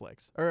popcorn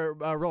flicks or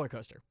roller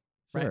coaster.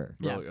 Right. Sure.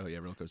 Yeah.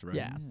 Roller Coaster Ride.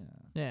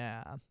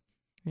 Yeah.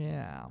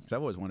 Yeah. So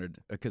I've always wondered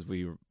because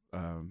we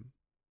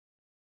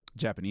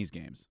Japanese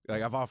games.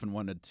 Like I've often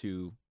wanted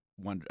to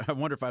wonder. I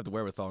wonder if I have the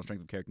wherewithal and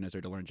strength of character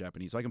necessary to learn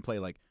Japanese, so I can play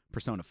like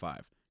Persona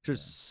 5.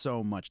 There's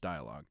so much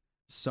dialogue,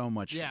 so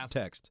much Yeah.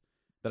 text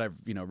that I've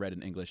read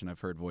in English and I've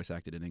heard voice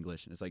acted in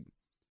English, and it's like,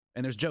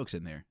 and there's jokes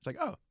in there. It's like,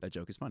 oh, that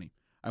joke is funny.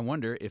 I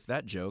wonder if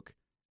that joke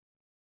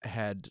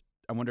had.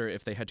 I wonder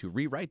if they had to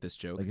rewrite this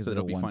joke Like, is so it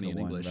that a it'll be funny in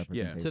one-to-one English.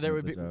 Yeah. So representation there of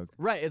would the be joke?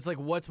 right. It's like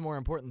what's more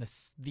important,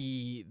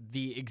 the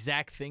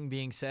exact thing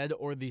being said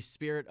or the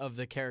spirit of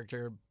the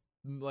character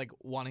like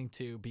wanting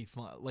to be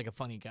fun, like a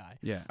funny guy.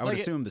 Yeah, I would Like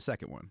assume the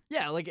second one.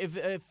 Yeah, like if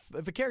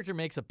a character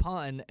makes a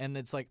pun and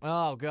it's like,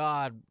 oh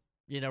god,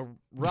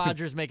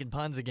 Roger's making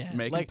puns again.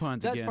 Making like,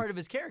 puns that's again. part of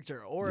his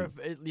character. Or Yeah.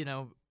 if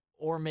it,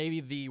 or maybe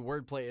the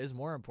wordplay is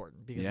more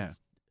important because Yeah.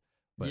 it's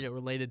But-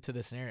 related to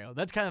the scenario.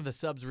 That's kind of the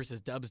subs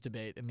versus dubs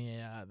debate in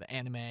the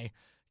anime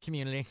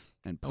community.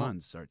 And Well-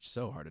 puns are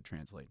so hard to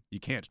translate. You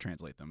can't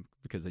translate them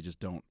because they just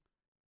don't.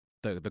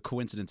 The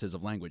coincidences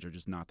of language are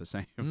just not the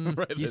same.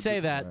 Right? You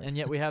say that, Right. and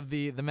yet we have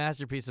the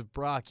masterpiece of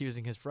Brock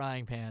using his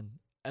frying pan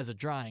as a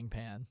drying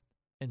pan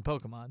in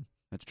Pokemon.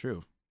 That's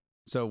true.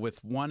 So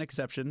with one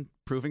exception,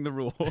 proving the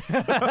rule,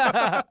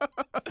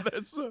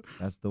 that's,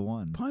 That's the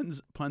one.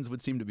 puns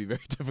would seem to be very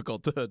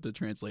difficult to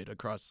translate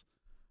across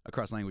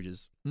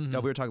languages. Mhm. Yeah,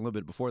 we were talking a little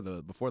bit before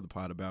the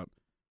pod about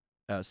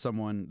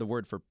the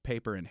word for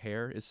paper and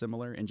hair is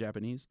similar in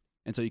Japanese,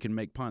 and so you can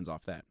make puns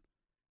off that.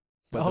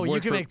 But the Oh, you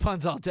word can for- make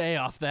puns all day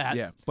off that.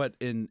 Yeah, but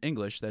in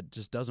English that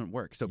just doesn't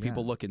work. So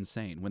people Yeah. look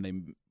insane when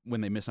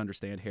they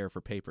misunderstand hair for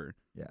paper.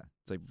 Yeah.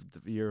 It's like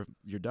you're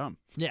dumb.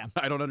 Yeah.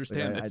 I don't Like,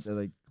 understand I, this.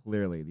 like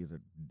clearly these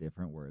are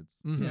different words.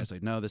 Mhm. Yeah, it's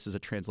like no, this is a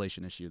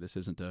translation issue. This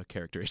isn't a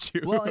character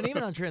issue. Well, and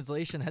even on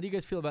translation, how do you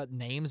guys feel about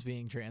names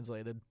being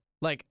translated?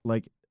 Like,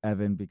 Like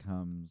Evan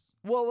becomes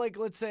well, like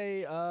let's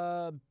say,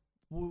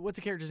 what's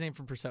a character's name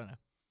from Persona?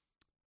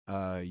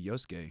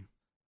 Yosuke.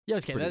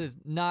 Yosuke. That Pretty- is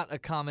not a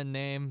common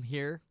name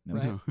here, No.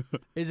 right?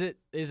 No.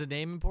 Is a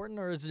name important,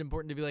 or is it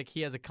important to be like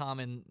he has a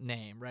common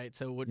name, right?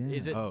 So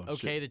is Yeah. it Oh,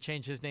 okay shit. to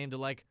change his name to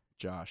like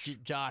Josh.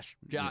 Josh,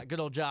 Yeah. good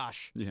old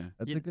Josh? Yeah.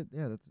 that's You- a good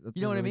that's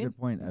you know a what I really mean? good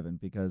point, Evan,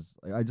 because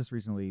like, I just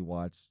recently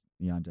watched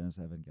Neon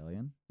Genesis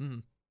Evangelion,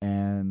 Mhm.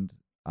 and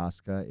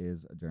Asuka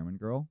is a German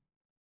girl.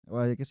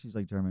 Well, I guess she's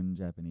like German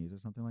Japanese or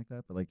something like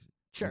that, but like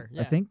Sure, I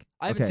yeah. think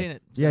I haven't okay. seen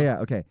it. Yeah, so yeah,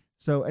 okay.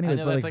 So, anyways,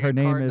 know but that's like like her a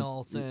name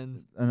cardinal is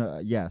sin.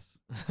 yes.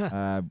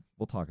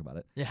 We'll talk about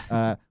it.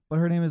 Yeah. But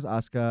her name is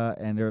Asuka,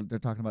 and they're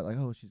talking about like,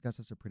 oh, she's got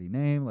such a pretty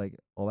name, like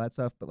all that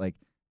stuff. But like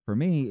for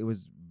me, it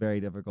was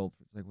very difficult.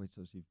 It's like, wait,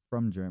 so she's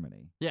from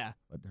Germany, Yeah.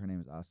 but her name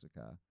is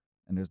Asuka,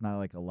 and there's not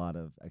like a lot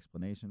of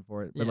explanation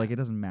for it. But Yeah. like, it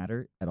doesn't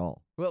matter at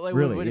all, Well, like,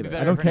 Really, would it be either. I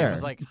better don't if her name care.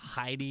 was like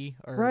Heidi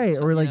or right?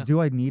 something, Or you like, know? do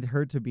I need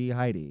her to be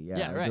Heidi?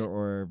 Yeah, right.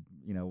 Or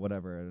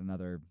whatever,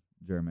 another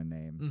German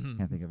name. Mhm.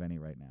 Can't think of any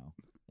right now.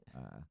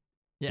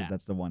 'Cause Yeah.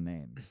 that's the one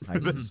name.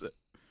 Heidi.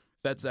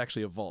 That's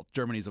actually a vault.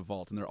 Germany's a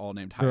vault, and they're all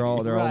named Heidi. They're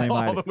all Right. named all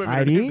Heidi. the women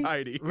are named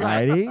Heidi.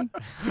 Heidi.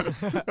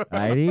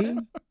 Heidi.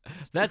 Heidi.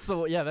 That's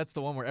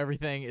the one where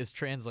everything is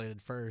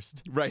translated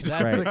first. Right.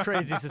 That's Right. the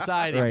crazy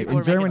society. Right. People In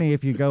are making Germany,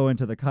 if you go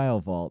into the Kyle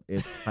vault,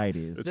 it's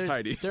Heidi's. It's There's-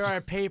 Heidi's. There are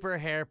paper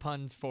hair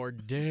puns for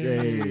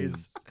days.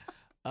 Days.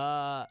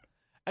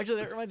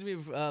 Actually, that reminds me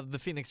of the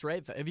Phoenix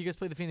Wright. Have you guys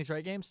played the Phoenix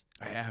Wright games?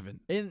 I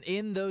haven't.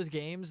 In those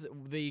games,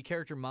 the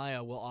character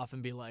Maya will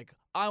often be like,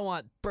 "I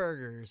want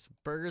burgers.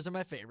 Burgers are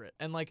my favorite."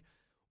 And like,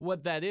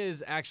 what that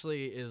is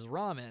actually is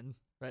ramen,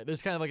 right?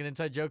 There's kind of like an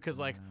inside joke because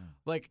like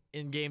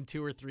in game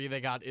 2 or 3,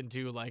 they got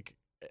into like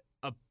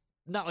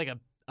not like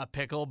a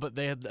pickle, but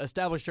they had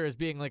established her as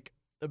being like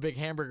a big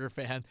hamburger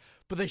fan,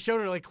 but they showed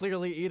her like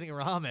clearly eating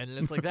ramen, and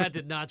it's like that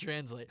did not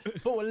translate.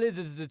 But what it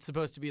is it's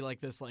supposed to be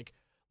like this like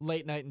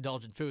late night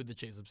indulgent food that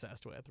she's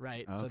obsessed with,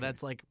 right? So Okay.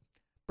 that's like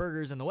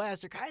burgers in the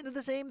West are kind of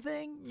the same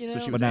thing, you know. So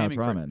she But was now it's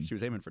aiming for ramen. she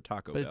was aiming for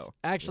Taco but it's Bell.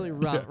 actually Yeah.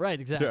 ramen, right?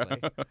 Exactly.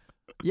 Yeah.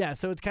 Yeah.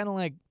 So it's kind of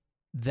like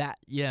that.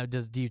 Yeah.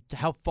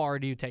 How far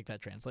do you take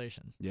that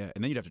translation? Yeah,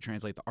 and then you'd have to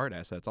translate the art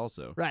assets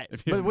also. Right.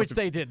 If you- But which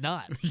they did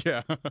not.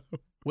 Yeah.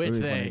 Which It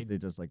would be funny they if they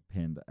just like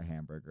pinned a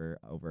hamburger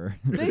over.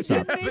 they the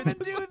chop- didn't even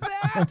do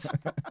that.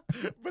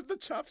 But the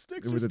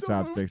chopsticks With are the still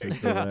chopsticks are moving.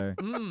 still there.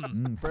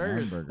 Burgers.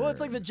 Hamburger. Well, it's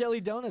like the jelly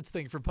donuts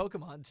thing for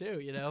Pokemon too.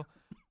 You know,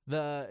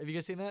 have you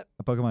guys seen that?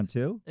 Pokemon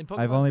 2? In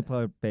I've Pokemon- only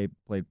played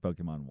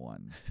Pokemon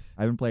 1.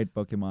 I haven't played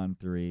Pokemon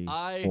 3,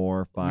 I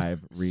 4,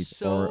 5, Reach,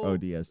 so- or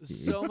ODST.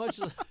 So much.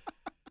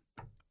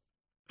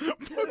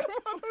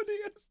 Pokemon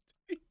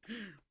ODST.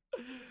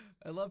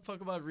 I love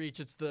Pokemon Reach.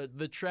 It's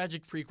the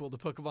tragic prequel to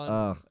Pokemon.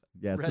 Oh,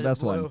 yeah, it's Red the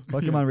best and one.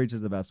 blue. Pokemon Reach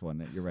is the best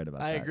one. You're right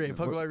about I that. agree. Yeah.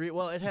 Pokemon Reach.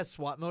 Well, it has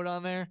SWAT mode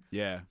on there.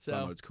 Yeah.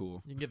 So- it's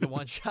cool. You can get the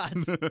one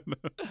shots.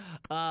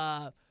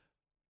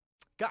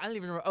 God, I don't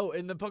even remember. Oh,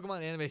 in the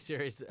Pokemon anime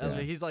series, Yeah.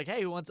 he's like,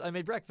 "Hey, I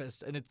made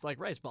breakfast?" And it's like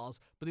rice balls,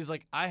 but he's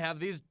like, "I have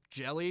these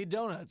jelly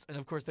donuts," and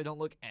of course they don't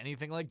look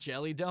anything like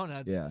jelly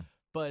donuts. Yeah,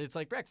 But it's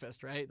like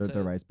breakfast, right?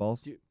 they're rice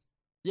balls. do-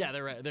 Yeah,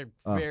 they're right. They're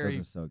Oh, very,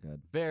 those are so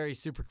good. very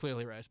super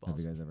clearly rice Have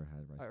balls. you guys ever had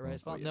rice balls?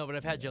 Rice balls? yeah. No, but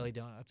I've had Yeah. jelly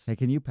donuts. Hey,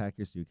 can you pack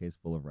your suitcase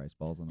full of rice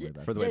balls on the Yeah, way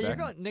back? For the yeah, way you're back?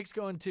 going. Nick's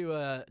going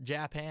to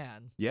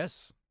Japan.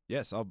 Yes.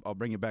 Yes. I'll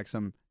bring you back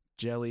some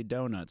jelly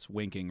donuts.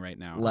 Winking right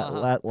now.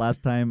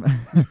 Last time,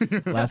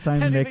 last time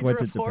Nick Anything went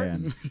to to report?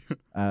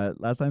 Japan.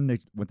 Last time Nick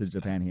went to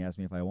Japan, he asked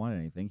me if I wanted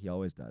anything. He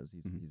always does.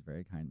 He's Mhm. he's a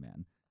very kind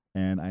man.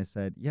 And I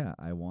said, yeah,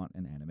 I want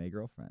an anime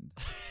girlfriend.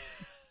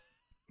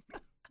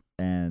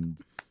 And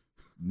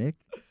Nick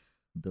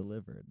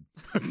delivered.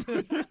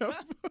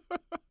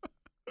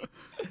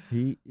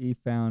 He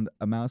found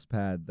a mouse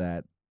pad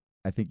that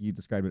I think you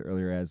described it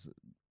earlier as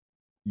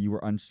you were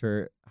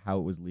unsure how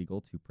it was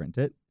legal to print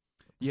it.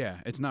 Yeah,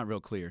 it's not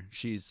real clear.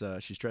 She's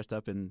dressed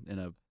up in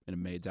a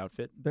maid's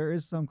outfit. There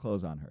is some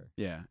clothes on her.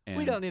 Yeah, and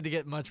We don't need to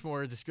get much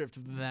more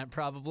descriptive than that,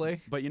 probably.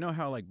 But you know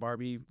how like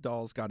Barbie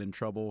dolls got in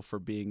trouble for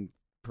being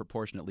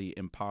proportionately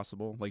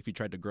impossible? Like if you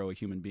tried to grow a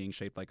human being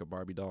shaped like a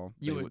Barbie doll,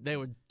 They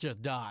would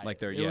just die. like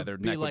It their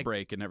be neck would like,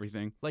 break and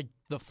everything. like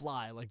The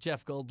Fly, like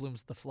Jeff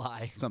Goldblum's The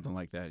Fly. Something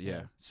like that, yeah.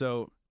 Yeah.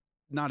 So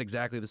not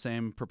exactly the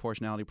same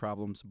proportionality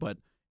problems, but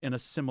in a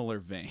similar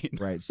vein.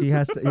 Right. She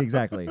has to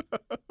exactly.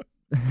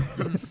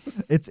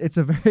 It's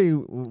a very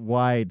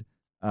wide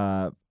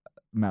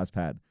mouse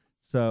pad.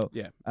 So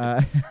Yeah.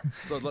 uh,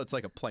 It's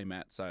like a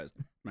playmat sized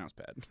mouse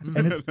pad.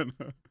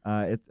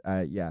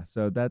 yeah.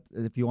 So that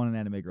if you want an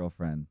anime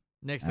girlfriend,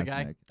 Nick's the ask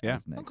guy. Nick, Yeah.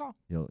 ask Nick. Okay.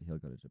 He'll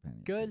go to Japan.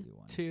 and Good get you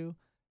one. to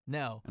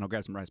know. And I'll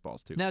grab some rice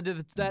balls too. Now, did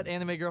that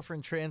anime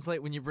girlfriend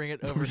translate when you bring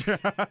it over?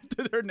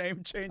 Did her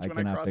name change I when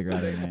I cannot crossed figure the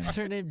out her table? name. Is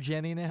her name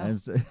Jenny now? I'm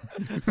so-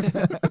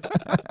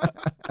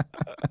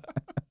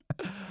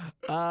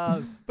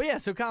 But yeah,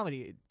 so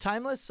comedy,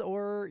 timeless,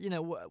 or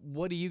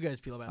what do you guys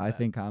feel about I that?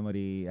 think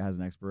comedy has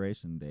an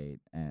expiration date,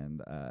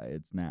 and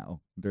it's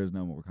now. There's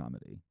no more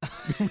comedy.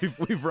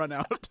 We've run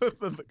out.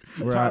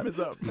 We're Time out. is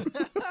up.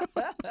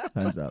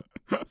 Time's up.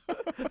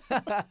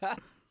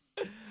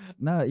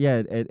 No,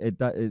 yeah.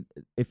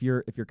 If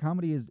your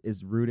comedy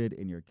is rooted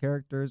in your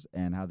characters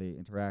and how they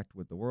interact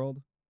with the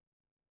world,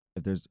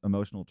 if there's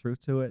emotional truth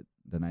to it,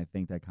 then I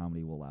think that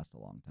comedy will last a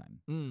long time.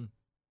 Mm,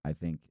 I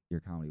think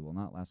your comedy will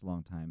not last a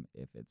long time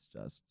if it's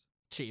just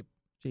cheap.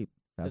 cheap,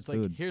 fast It's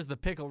food. like, here's the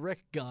Pickle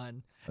Rick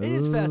gun. It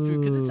is fast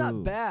food because it's not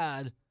Ooh.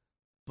 bad,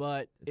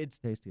 but It's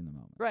tasty in the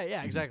moment. right.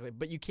 Yeah, Mhm. exactly.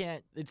 But you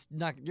can't. It's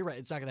not. You're right.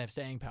 It's not gonna have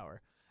staying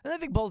power. And I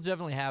think both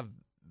definitely have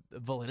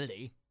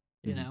validity.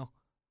 You Mhm. know,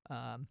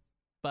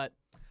 but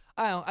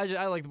I don't.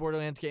 I like the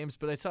Borderlands games,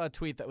 but I saw a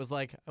tweet that was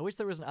like, I wish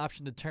there was an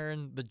option to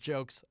turn the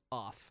jokes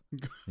off.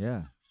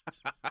 Yeah.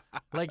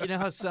 Like, you know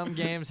how some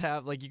games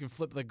have, like, you can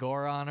flip the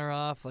gore on or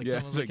off? Like, Yeah,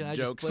 someone's like, like can I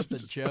jokes. just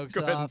flip the jokes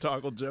Go ahead and off?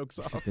 toggle jokes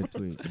off. Good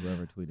tweet.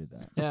 Whoever tweeted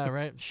that. Yeah,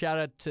 right? Shout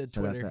out to Shout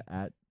out Twitter.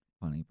 to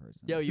 @funnyperson.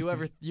 Yo, you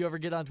ever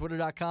get on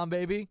Twitter.com,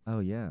 baby? Oh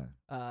yeah.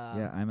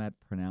 Yeah, I'm at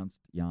pronounced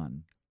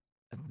Jan.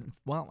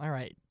 Well, all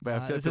right. But I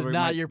feel This like is we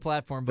not might- your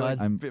platform, I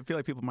bud. feel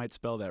like people might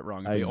spell that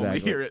wrong if they only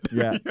Exactly. hear it.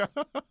 Yeah.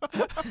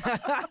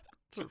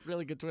 It's a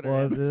really good Twitter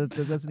Well, handle.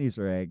 that's an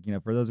Easter egg.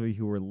 For those of you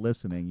who were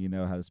listening, you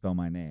know how to spell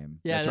my name.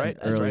 Yeah, That's right.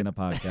 Early right. in a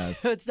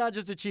podcast. It's not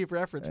just a cheap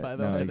reference, by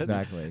the no, way.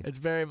 exactly. It's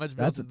very much built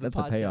That's into the that's a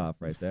podcast. payoff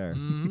right there.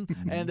 Mhm.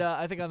 Mhm. And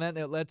I think on that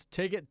note, let's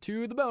take it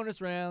to the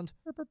bonus round.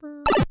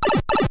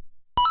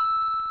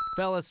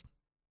 Fellas,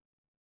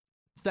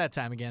 it's that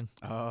time again.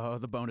 Oh,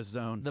 the bonus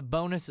zone. The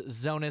bonus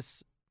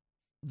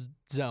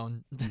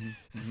zone. Mhm,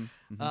 mhm.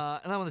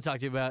 And I want to talk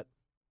to you about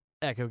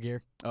Echo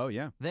Gear. Oh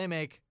yeah. They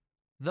make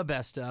the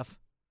best stuff,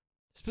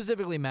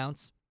 specifically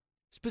mounts,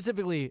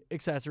 specifically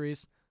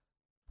accessories.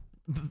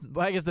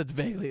 Well, I guess that's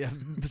vaguely.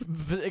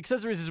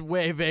 Accessories is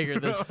way vaguer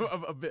than.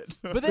 a bit.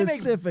 But they make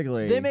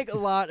Specifically, They make a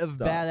lot of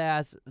stuff.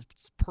 badass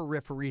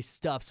periphery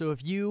stuff. So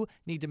if you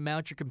need to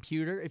mount your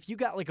computer, if you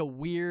got like a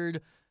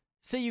weird,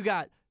 say you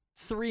got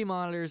 3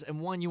 monitors and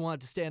one you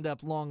want to stand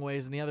up long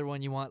ways and the other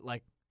one you want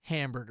like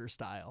hamburger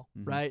style,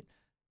 Mhm. right?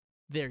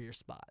 They're your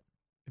spot.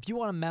 If you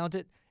want to mount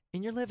it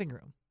in your living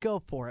room, go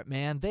for it,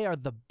 man. They are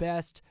the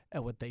best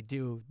at what they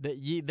do.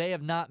 They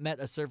have not met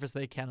a surface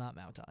they cannot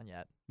mount on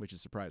yet, Which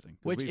is surprising. 'cause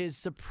which we've- is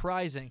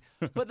surprising.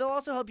 But they'll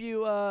also help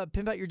you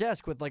pimp out your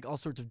desk with like all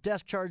sorts of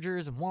desk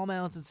chargers and wall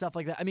mounts and stuff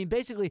like that. I mean,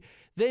 basically,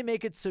 they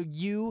make it so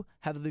you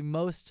have the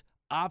most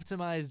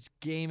optimized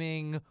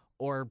gaming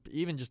or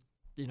even just,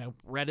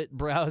 Reddit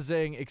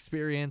browsing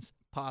experience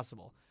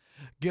possible.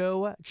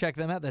 Go check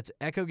them out. That's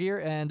Echo Gear.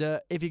 And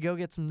if you go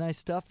get some nice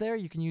stuff there,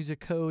 you can use a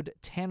code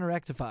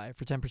TANRECTIFY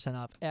for 10%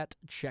 off at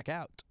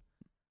checkout.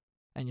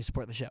 And you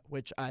support the show,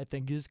 which I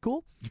think is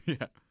cool,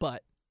 yeah.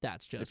 but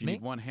that's just If you me.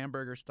 need one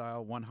hamburger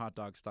style, one hot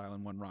dog style,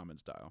 and one ramen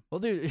style, Well,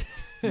 dude, you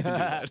can do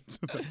that.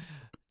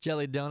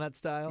 jelly donut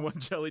style. one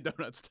jelly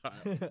donut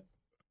style.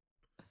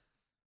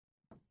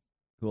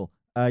 Cool.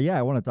 Yeah,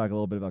 I want to talk a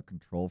little bit about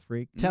Control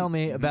Freak. Tell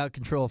me Mhm. about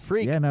Control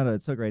Freak. Yeah, no,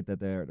 it's so great that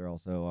they're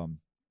also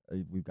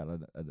we've got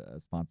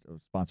a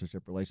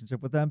sponsorship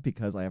relationship with them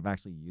because I have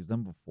actually used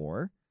them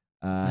before.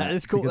 That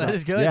is cool. because That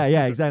is good.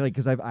 Yeah, exactly.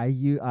 Because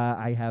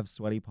I have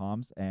sweaty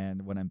palms,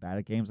 and when I'm bad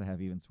at games, I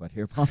have even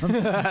sweatier palms.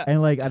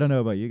 And like I don't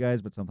know about you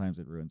guys, but sometimes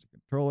it ruins your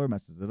controller,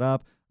 messes it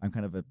up. I'm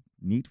kind of a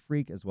neat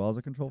freak as well as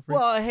a control freak.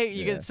 Well, I hate you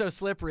Yeah. get so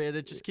slippery that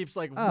it just keeps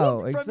like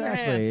oh, whoop, from your hand,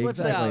 exactly, slips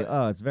exactly.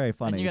 out. Oh, it's very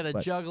funny. And you got to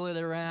but- juggle it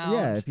around.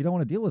 Yeah, if you don't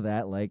want to deal with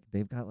that, like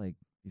they've got like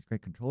these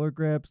great controller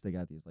grips. They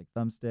got these like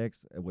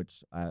thumbsticks,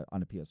 which on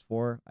a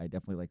PS4 I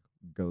definitely like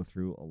go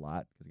through a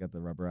lot because you got the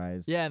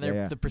rubberized. Yeah, and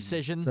they're the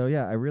precision. So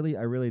yeah, I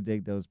really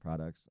dig those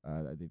products.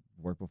 They've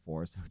worked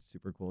before, so it's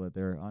super cool that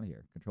they're on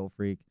here. Control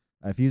Freak.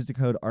 If you use the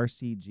code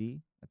RCG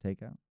at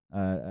checkout,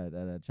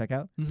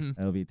 Mhm.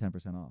 it'll be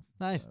 10% off.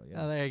 Nice. So,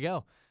 yeah. Oh, there you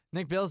go.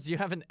 Nick Bills, do you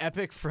have an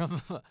epic from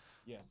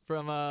Yes.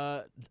 from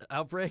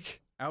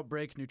Outbreak?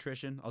 Outbreak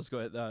Nutrition. I'll just go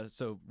ahead.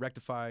 So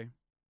Rectify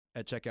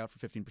at checkout for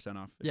 15%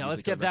 off. Yeah, Use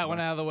let's the code get that Rectify. one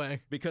out of the way.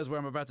 Because where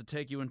I'm about to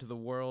take you into the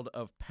world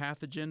of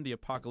Pathogen, the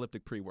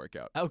apocalyptic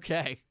pre-workout.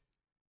 Okay.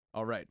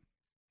 All right.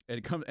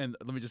 And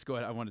let me just go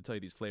ahead. I want to tell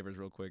you these flavors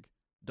real quick.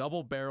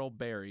 Double Barrel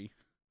Berry,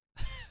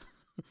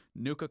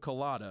 Nuka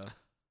Colada,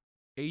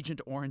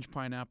 Agent Orange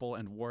Pineapple,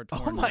 and War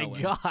Torn Oh my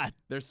Melon. God.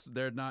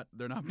 They're not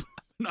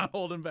not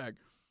holding back.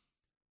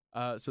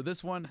 So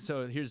this one.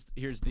 So here's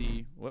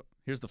the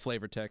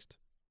flavor text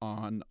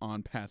on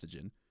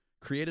Pathogen.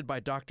 Created by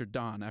Dr.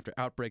 Don after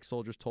Outbreak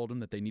soldiers told him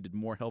that they needed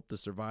more help to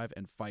survive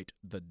and fight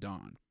the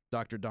Dawn.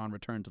 Dr. Don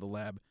returned to the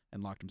lab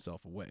and locked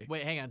himself away.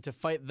 Wait, hang on. To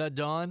fight the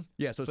Dawn?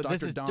 Yeah, so it's But Dr.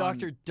 this is Don.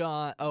 Dr.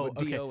 Don. Oh, with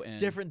okay. D-O-N.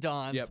 Different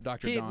Dons. Yep,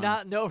 Dr. He,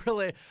 Don. No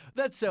relation.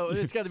 That's so.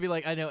 It's got to be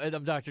like, I know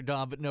I'm Dr.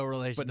 Don, but no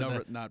relation But to no,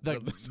 the, not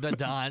the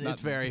Don. not-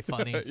 It's very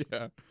funny.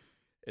 Yeah,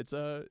 it's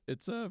a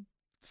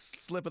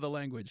slip of the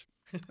language.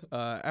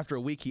 After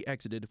a week, he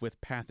exited with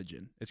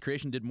Pathogen. Its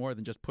creation did more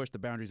than just push the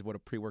boundaries of what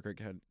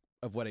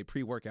a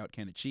pre-workout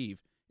can achieve.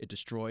 It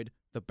destroyed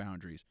the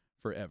boundaries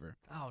forever.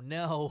 Oh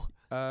no.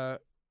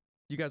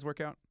 You guys work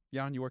out?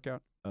 Jan, you work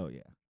out? Oh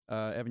yeah.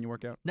 Evan, you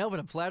work out? No, but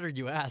I'm flattered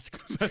you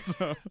asked.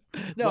 No,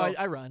 No,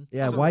 I run.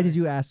 Yeah. So- Why did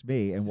you ask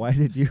me, and why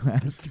did you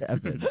ask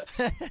Evan?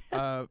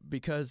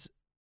 because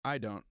I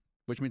don't,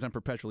 which means I'm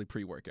perpetually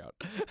pre-workout,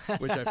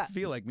 which I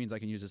feel like means I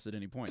can use this at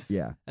any point.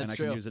 Yeah. That's and I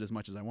true. can use it as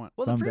much as I want.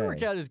 Well, the Someday.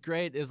 pre-workout is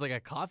great. It's like a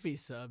coffee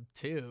sub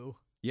too.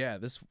 Yeah,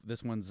 this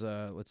one's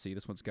let's see,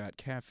 this one's got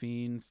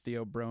caffeine,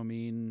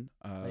 theobromine,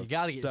 You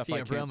gotta get stuff I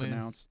can't theobromine.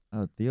 pronounce.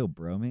 Oh,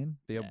 theobromine.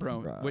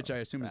 Theobromine, Bro. which I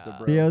assume is the Wow.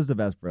 bro. Theo's the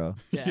best, bro.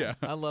 Yeah, Yeah.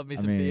 I love me I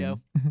some Theo.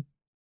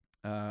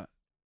 mean,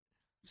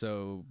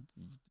 So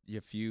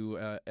if you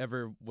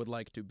ever would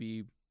like to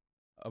be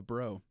a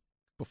bro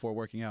before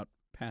working out,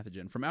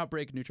 Pathogen from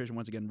Outbreak Nutrition,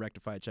 once again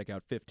rectified. Check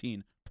out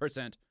 15%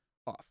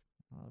 off.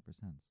 a lot of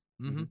percents.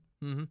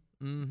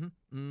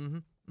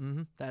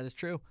 That is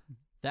true.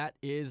 That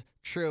is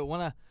true.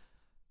 I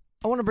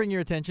wanna bring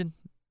your attention,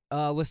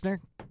 listener,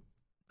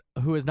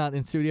 who is not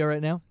in studio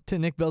right now, to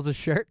Nick Bill's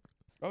shirt.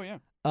 Oh yeah.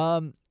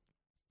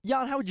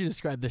 Jan, how would you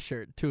describe this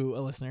shirt to a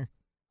listener?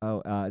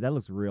 Oh, that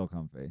looks real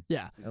comfy.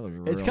 Yeah, That looks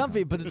it's real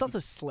comfy, but it's also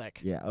slick.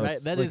 Yeah. Oh, right.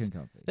 It's That slick is and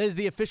comfy. that is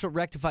the official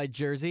Rectified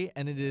jersey,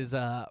 and it is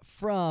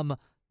from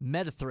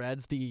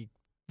MetaThreads,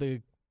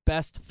 the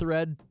best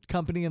thread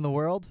company in the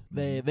world.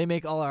 They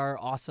make all our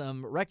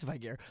awesome Rectify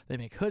gear. They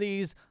make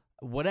hoodies,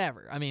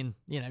 whatever. I mean,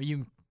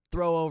 you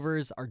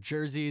throwovers, our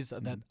jerseys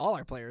that all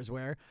our players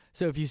wear.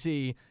 So if you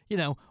see,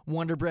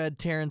 Wonder Bread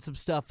tearing some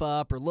stuff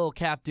up, or Lil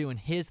Cap doing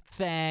his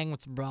thing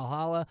with some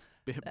Brawlhalla,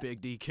 Big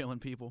D killing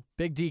people.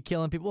 Big D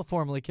killing people,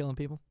 formerly killing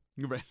people.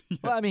 Right.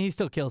 Well, I mean, he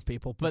still kills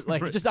people, but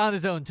like Right. just on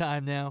his own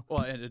time now.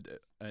 Well,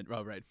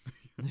 oh, right.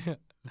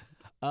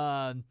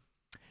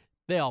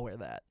 They all wear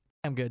that.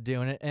 I'm good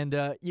doing it, and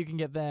you can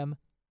get them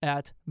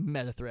at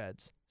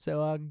MetaThreads.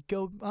 So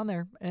go on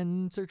there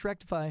and search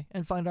Rectify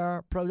and find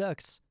our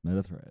products,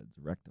 MetaThreads,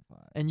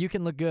 Rectify. and you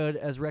can look good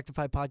as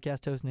Rectify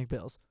podcast host Nick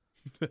Bills.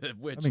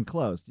 Which I mean,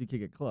 close. You could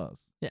get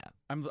close.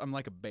 I'm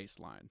like a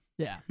baseline.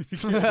 Yeah.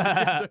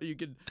 You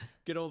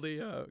could only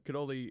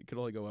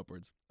go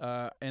upwards.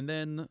 And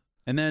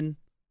then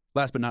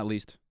last but not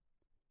least,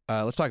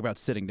 let's talk about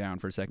sitting down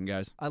for a second,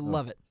 guys. I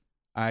love it.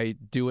 I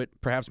do it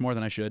perhaps more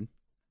than I should,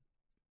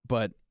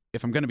 but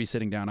if I'm going to be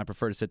sitting down, I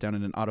prefer to sit down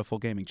in an autofull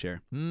gaming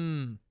chair.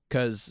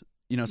 Because,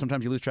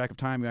 sometimes you lose track of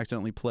time. You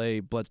accidentally play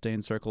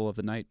Bloodstained Ritual of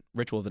the Night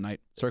for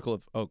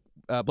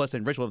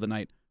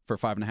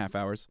 5.5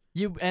 hours.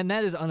 And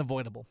that is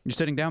unavoidable. You're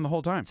sitting down the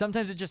whole time.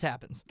 Sometimes it just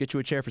happens. Get you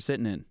a chair for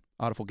sitting in.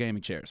 Autofull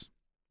gaming chairs.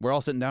 We're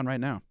all sitting down right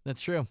now.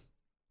 That's true.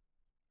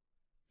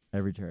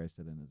 Every chair I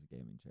sit in is a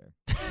gaming chair.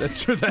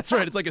 That's true. That's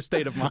right. It's like a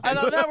state of mind. I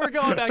know, now we're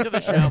going back to the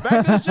show.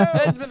 Back to the show.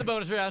 That has been the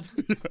bonus round.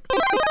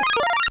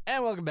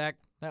 And welcome back.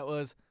 That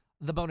was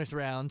the bonus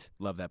round.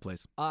 Love that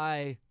place.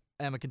 I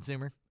am a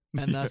consumer,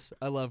 and thus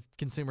I love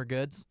consumer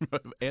goods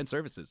And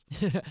services.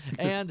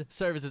 and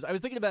services. I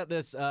was thinking about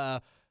this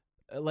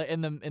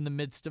in the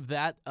midst of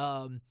that.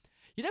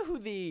 You know who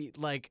the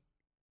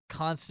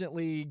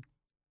constantly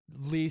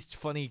least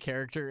funny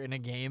character in a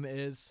game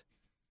is?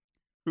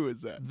 Who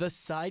is that? The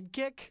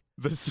sidekick.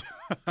 This.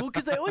 Well,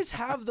 because they always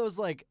have those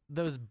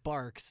those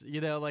barks,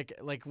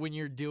 like when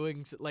you're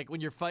doing when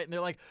you're fighting, they're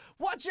like,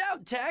 "Watch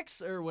out,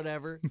 Tex," or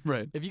whatever.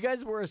 Right. If you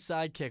guys were a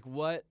sidekick,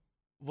 what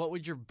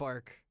would your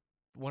bark,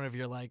 one of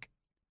your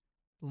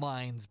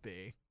lines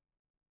be?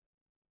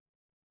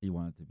 You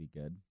want it to be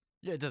good.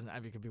 Yeah, it doesn't. I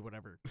mean, it could be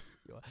whatever.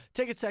 You want.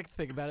 Take a sec to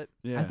think about it.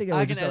 Yeah. I think I I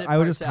would can just, edit I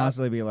would parts just out.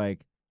 constantly be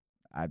like,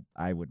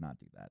 I would not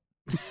do that.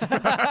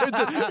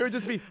 It would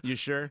just be. You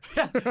sure?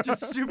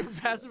 Just super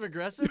passive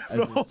aggressive.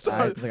 The whole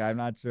time. I'm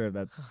not sure if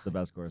that's the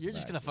best course. You're of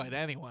just gonna action. fight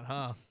anyone,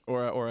 huh?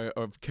 Or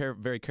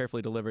very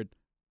carefully delivered.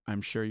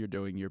 I'm sure you're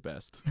doing your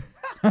best.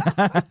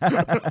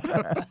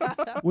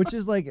 Which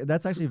is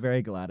that's actually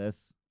very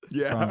Gladys.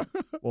 Yeah.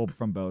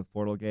 From both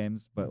Portal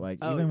games, but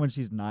Oh. even when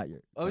she's not your.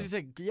 I was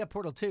gonna say, yeah,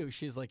 Portal 2.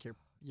 She's like your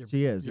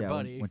She is, your yeah.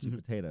 buddy. When she's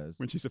potatoes,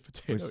 When she's a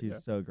potato. which she's yeah.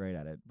 so great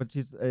at it. But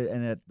she's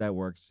and that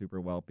works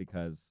super well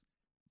because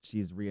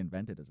she's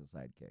reinvented as a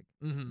sidekick.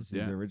 Mhm.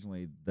 She's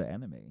originally the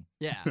enemy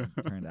Yeah.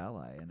 turned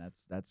ally, and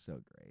that's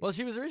so great. Well,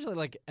 she was originally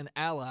like an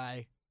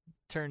ally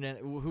turned in,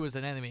 who was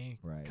an enemy,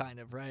 Right. kind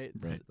of, right?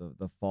 It's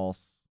the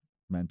false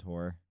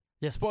mentor.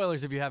 Yeah,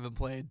 spoilers if you haven't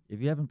played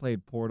If you haven't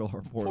played Portal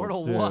or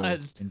Portal 2 1.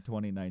 in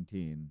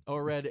 2019,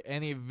 or read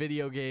any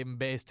video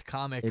game-based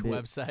comic It is-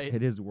 website.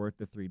 it is worth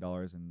the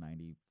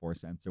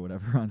 $3.94 or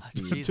whatever on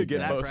Steam. Jesus, to is get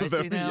that both of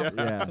pricey them.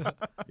 now? Yeah.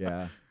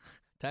 Yeah,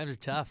 Times are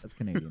tough. that's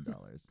Canadian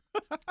dollars.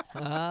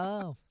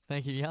 Oh,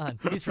 thank you, Jan.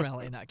 He's from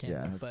LA, not Yeah,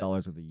 Canada. that's but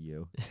dollars with a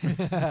U.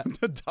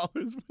 The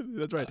dollars.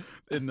 That's right.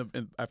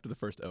 After the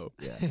first O.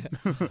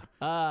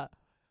 Yeah.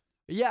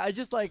 yeah, I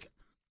just like,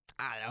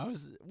 I don't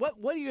know.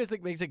 What do you guys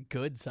think makes a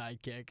good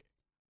sidekick?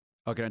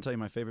 Oh, can I tell you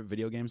my favorite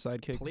video game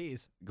sidekick?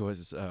 Please.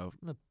 Goes I'm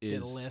gonna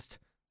get a list.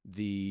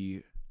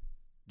 Did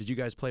you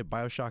guys play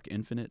BioShock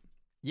Infinite?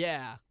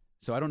 Yeah.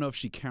 So I don't know if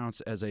she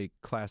counts as a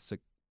classic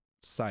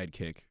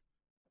sidekick,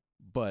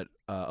 but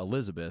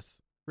Elizabeth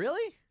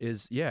Really?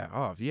 is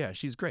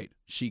she's great.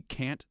 She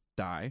can't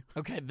die,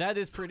 Okay, that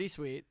is pretty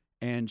sweet.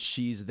 and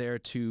she's there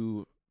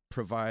to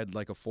provide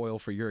like a foil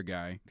for your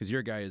guy, because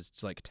your guy is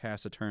just, like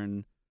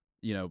taciturn,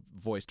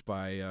 voiced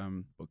by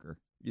Booker.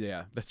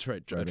 yeah, that's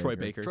right, Troy Troy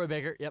Baker. Baker. Troy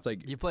Baker. Yep. It's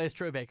like- you play as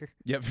Troy Baker.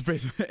 Yep,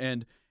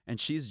 and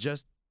she's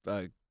just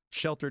a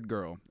sheltered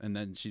girl, and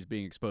then she's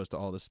being exposed to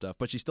all this stuff,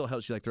 but she still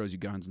helps. She like throws you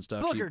guns and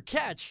stuff. Booker,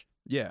 catch.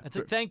 Yeah. It's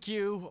like, thank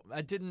you.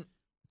 I didn't.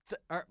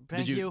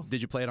 Thank you.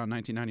 Did you play it on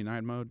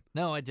 1999 mode?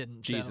 No, I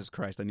didn't. so- Jesus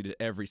Christ! I needed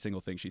every single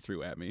thing she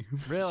threw at me.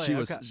 Really?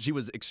 Okay. She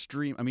was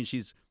extreme. I mean,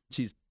 she's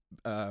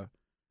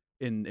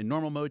in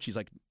normal mode, she's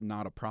like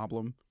not a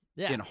problem.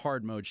 Yeah. In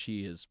hard mode,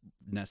 she is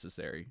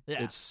necessary.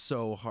 Yeah. It's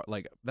so hard.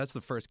 Like that's the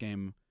first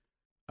game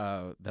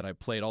that I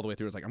played all the way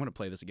through. I was like, I'm gonna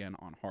play this again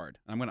on hard.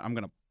 I'm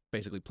gonna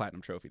basically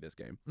platinum trophy this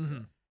game.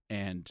 Mhm.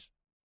 And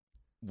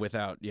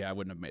I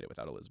wouldn't have made it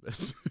without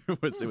Elizabeth.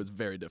 It was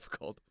very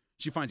difficult.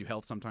 She finds you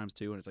health sometimes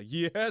too, and it's like,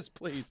 yes,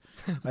 please.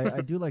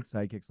 I do like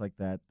sidekicks like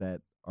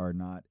that are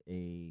not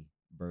a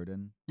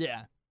burden.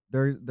 Yeah.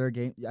 Their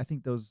game. I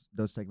think those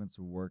segments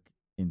work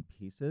in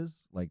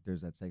pieces. Like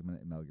there's that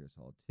segment in Metal Gear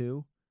Solid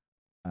 2,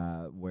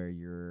 where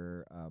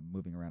you're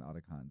moving around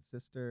Otacon's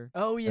sister.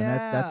 Oh yeah.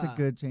 And that's a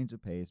good change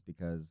of pace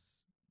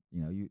because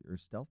you're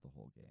stealth the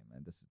whole game,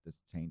 and this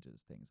changes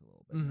things a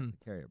little bit. You have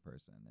to carry a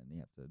person, and you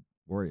have to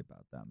worry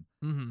about them.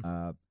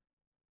 Mm-hmm.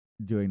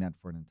 Doing that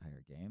for an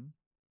entire game,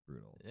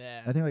 brutal.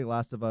 Yeah. I think like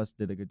Last of Us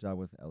did a good job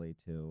with Ellie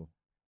too.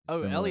 Oh,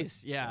 Similar-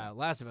 Ellie's, yeah.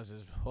 Last of Us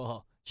is,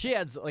 well, she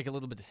adds like a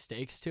little bit of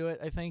stakes to it,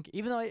 I think.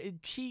 Even though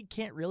she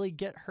can't really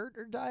get hurt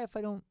or die if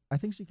I don't. I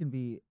think she can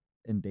be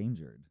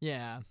endangered,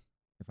 Yeah.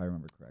 if I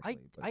remember correctly.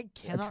 But I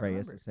cannot Atreus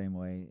remember. the same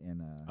way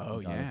in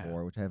Oh, God yeah. of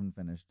War, which I haven't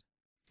finished.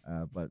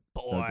 But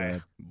so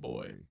Boy.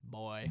 good.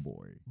 Boy,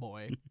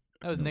 Boy.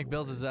 That was No Nick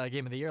Bills' boy.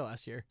 game of the year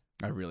last year.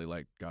 I really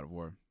like God of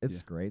War.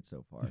 It's great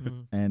so far.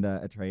 Mhm. And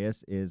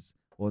Atreus is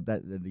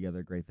the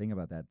other great thing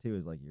about that too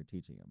is like you're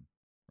teaching him,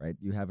 right?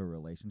 You have a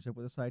relationship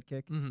with a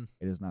sidekick. Mhm.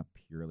 It is not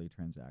purely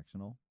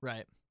transactional,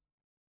 Right.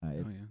 Oh,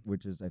 yeah.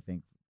 which is I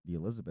think the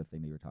Elizabeth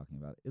thing that you were talking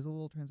about is a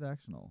little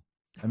transactional.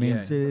 I mean,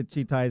 Yeah.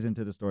 she ties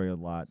into the story a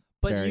lot,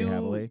 But very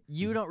heavily.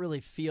 you don't really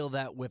feel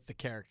that with the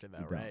character, though,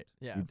 You right?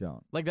 don't. Yeah. You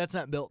don't. Like, that's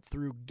not built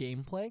through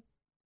gameplay,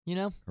 you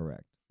know?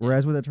 Correct. Yeah.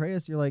 Whereas with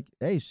Atreus, you're like,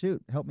 hey,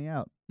 shoot, help me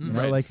out. You know,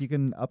 Right. like you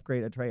can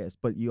upgrade Atreus,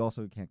 but you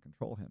also can't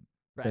control him.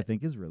 Which I Right.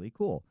 think is really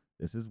cool.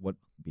 This is what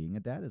being a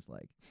dad is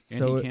like. And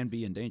so, he can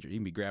be in danger. He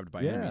can be grabbed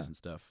by Yeah. enemies and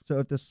stuff. so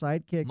if the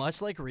sidekick,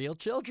 Much like real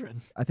children.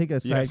 I think a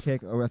Yes.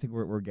 sidekick, or I think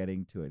we're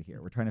getting to it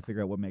here. We're trying to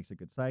figure out what makes a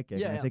good sidekick.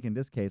 Yeah, and I yeah. think in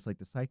this case, like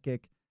the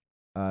sidekick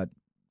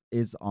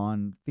is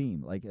on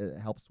theme. Like it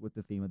helps with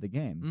the theme of the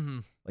game. Mm-hmm.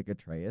 Like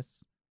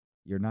Atreus,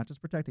 you're not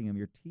just protecting him,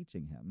 you're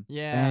teaching him.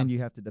 Yeah. And you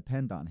have to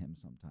depend on him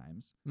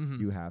sometimes.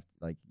 Mm-hmm. You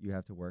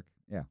have to work.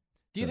 Yeah.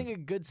 Do you so- think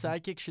a good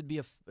sidekick should be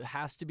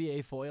has to be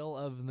a foil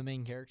of the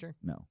main character?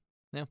 No.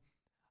 No?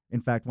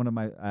 In fact, one of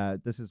my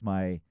this is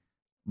my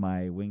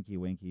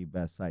winky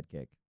best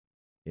sidekick.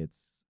 It's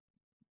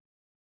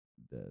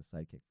the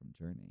sidekick from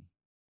Journey.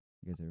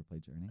 You guys ever play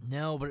Journey?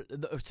 No,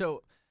 but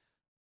so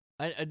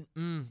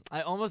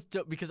I almost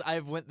don't, because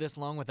I've went this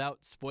long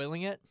without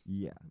spoiling it,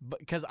 Yeah. but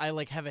because I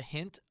like have a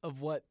hint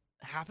of what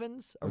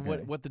happens or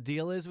Okay. what the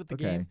deal is with the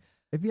Okay. game.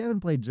 If you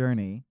haven't played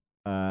Journey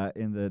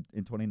in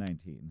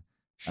 2019,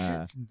 it's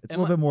a Shit.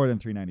 little Am I- bit more than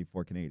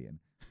 $3.94 Canadian.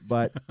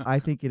 But I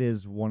think it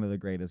is one of the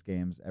greatest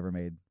games ever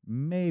made.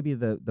 Maybe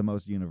the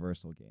most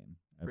universal game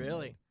ever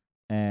Really? made.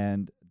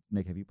 And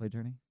Nick, have you played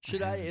Journey?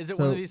 Should I? Is it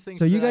So- one of these things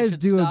so you that I guys should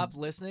do a- stop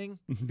listening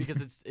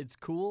because it's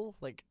cool?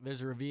 Like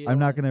there's a reveal. I'm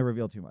not going to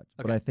reveal too much,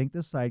 but Okay. I think the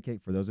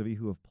sidekick, for those of you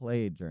who have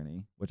played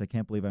Journey, which I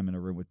can't believe I'm in a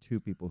room with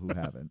two people who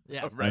haven't,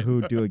 Yeah. Right.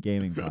 who do a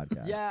gaming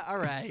podcast. Yeah. All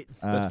right.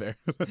 That's Uh, fair.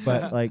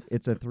 But like,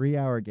 it's a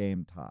 3-hour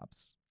game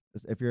tops.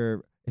 If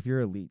you're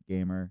elite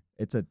gamer,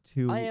 it's a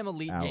 2. I am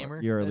elite hour.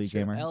 gamer. You're That's elite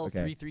gamer. true.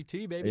 Okay.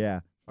 L33T baby. Yeah,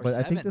 Or but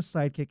I think 7. the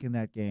sidekick in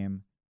that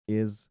game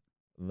is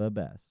the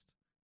best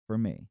for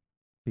me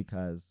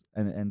because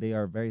and they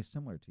are very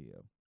similar to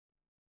you.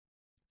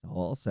 That's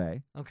all I'll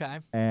say. Okay.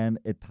 And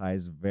it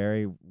ties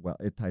very well.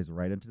 It ties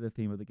right into the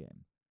theme of the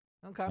game.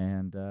 Okay.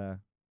 And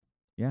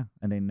yeah,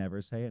 and they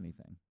never say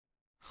anything.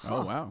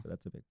 Oh wow. So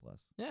that's a big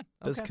plus. Yeah.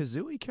 Does Okay.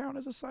 Kazooie count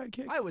as a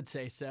sidekick? I would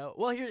say so.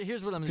 Well,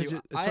 here's what I'm gonna 'Cause do.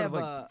 it's I sort have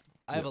of like-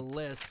 I have a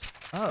list.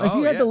 Oh, if Oh,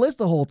 you had yeah. the list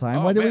the whole time,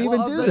 Oh, why did man. we even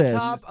Well, do of the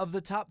this? of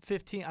the top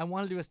 15, I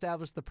wanted to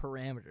establish the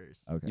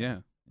parameters, Okay. Yeah.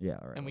 Yeah.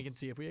 All right. and we can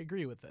see if we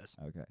agree with this.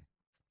 Okay.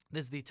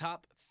 This is the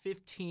top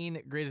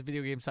 15 greatest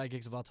video game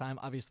sidekicks of all time.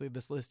 Obviously,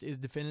 this list is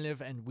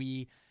definitive, and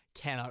we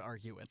cannot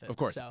argue with it. Of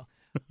course. So,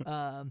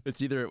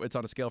 It's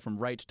on a scale from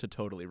right to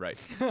totally right.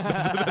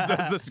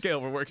 That's the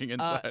scale we're working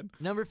inside.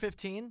 number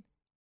 15,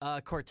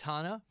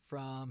 Cortana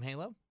from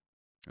Halo.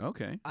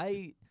 Okay.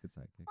 I Good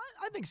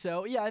sidekick. think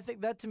so. Yeah, I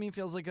think that to me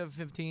feels like a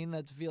 15.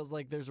 That feels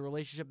like there's a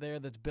relationship there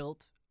that's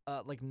built,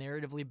 like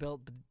narratively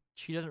built, but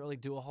she doesn't really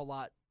do a whole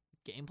lot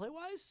gameplay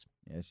wise.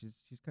 Yeah, she's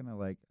kind of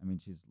like, I mean,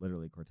 she's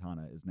literally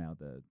Cortana is now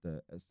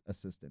the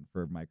assistant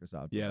for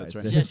Microsoft. Yeah, that's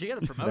right. devices. Yeah, she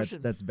got a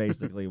promotion. That's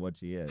basically what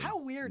she is.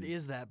 How weird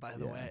is that, by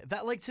the Yeah. way?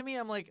 That like to me,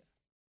 I'm like,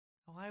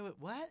 why would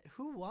what?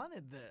 Who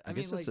wanted that? I mean,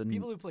 guess like it's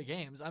people who play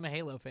games. I'm a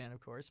Halo fan, of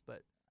course,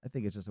 but I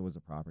think it's just it was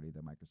a property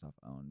that Microsoft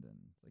owned, and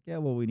it's like, yeah,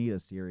 well, we need a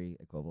Siri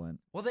equivalent.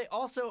 well, they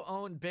also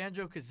own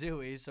Banjo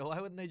Kazooie, so why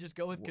wouldn't they just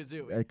go with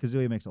Kazooie?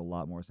 Kazooie makes a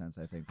lot more sense,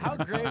 I think. for How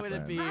great Microsoft would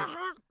it than-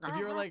 be if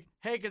you were like,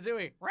 "Hey,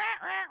 Kazooie,"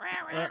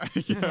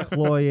 Yeah.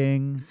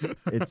 cloying?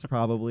 It's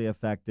probably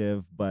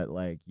effective, but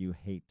like you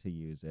hate to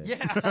use it.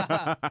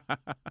 yeah,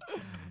 Oh,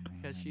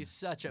 because man. she's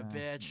such a Uh,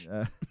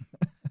 bitch.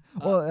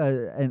 well,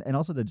 and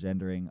also the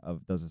gendering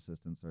of those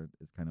assistants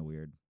is kind of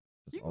weird.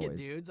 Just You can always.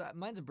 get dudes.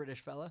 Mine's a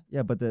British fella.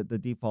 Yeah, but the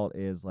default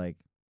is like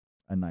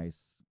a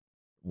nice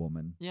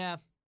woman, Yeah,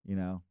 you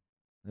know,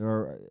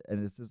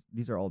 and it's just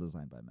these are all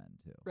designed by men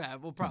too. right.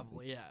 Well,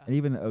 probably, yeah. And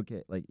even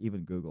like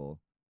even Google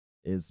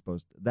is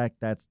supposed to,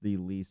 that's the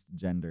least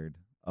gendered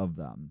of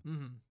them,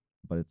 Mm-hmm.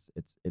 but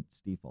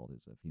its default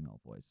is a female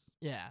voice.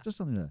 Yeah. Just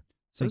something to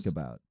So think is-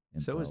 about.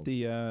 So is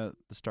the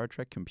Star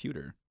Trek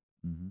computer.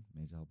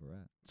 Major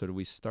Albarat. So did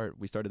we start?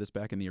 We started this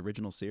back in the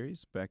original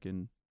series. Back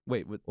in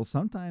wait. What? Well,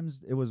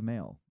 sometimes it was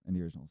male in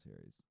the original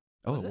series.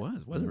 Oh, Was it it?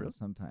 was. Was it Yeah, really?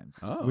 Sometimes.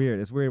 Oh. It's weird.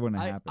 It's weird when it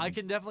happens. I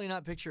can definitely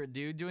not picture a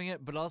dude doing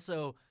it, but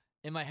also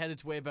in my head,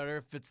 it's way better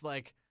if it's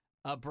like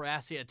a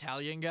brassy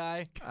Italian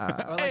guy or like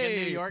a New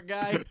Hey. York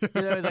guy.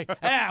 You know, he's like,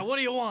 "Ah, what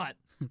do you want?"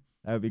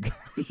 That would be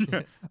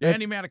good.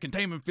 Any amount of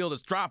containment field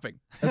is dropping.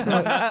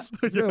 That's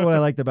what I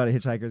liked about A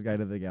Hitchhiker's Guide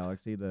to the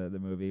Galaxy, the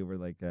movie, where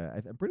like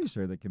I'm pretty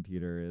sure the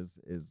computer is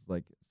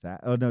like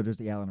oh no, there's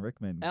the Alan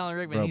Rickman. Alan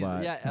Rickman, robot.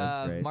 he's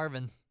That's great.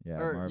 Marvin.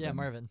 Yeah,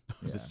 Marvin.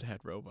 Yeah. The sad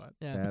robot.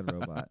 Yeah. Bad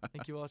robot. I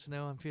think you all should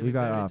know I'm feeling We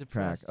got very off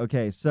depressed. track.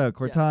 Okay, so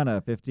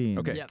Cortana, 15.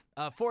 Okay.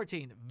 Yep.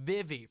 14,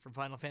 Vivi from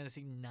Final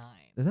Fantasy 9.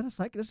 Is that a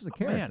psych? This is a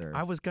character. Man,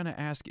 I was gonna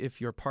ask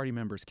if your party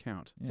members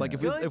count. It's like Yeah.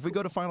 if we Really? if we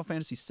go to Final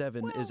Fantasy VII,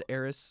 is Well-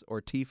 Eris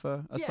or Tifa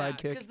a Yeah,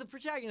 sidekick? because the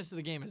protagonist of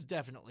the game is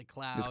definitely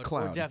Cloud. Or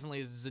Cloud.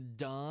 definitely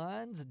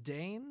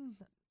Zidane.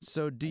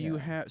 So do you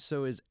Yeah. have?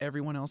 So is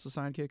everyone else a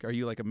sidekick? Are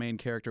you like a main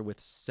character with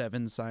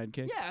 7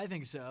 sidekicks? Yeah, I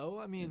think so.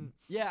 I mean,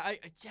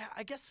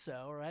 I guess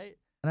so, right?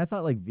 And I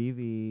thought like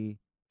Vivi,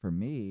 for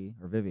me,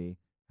 or Vivi,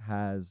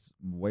 has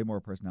way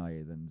more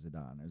personality than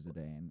Zidane or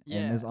Zidane. Yeah.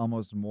 And is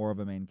almost more of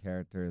a main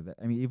character that,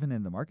 I mean, even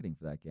in the marketing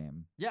for that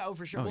game. Yeah,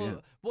 for sure. Oh, well, yeah.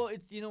 well,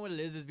 it's you know what it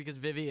is because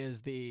Vivi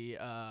is the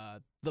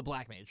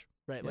black mage,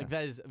 right? Like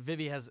that is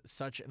Vivi has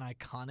such an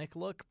iconic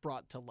look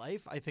brought to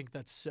life. I think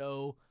that's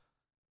so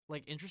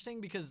like interesting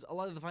because a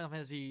lot of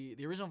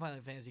the original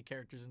Final Fantasy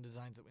characters and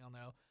designs that we all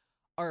know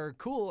are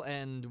cool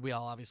and we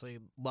all obviously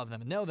love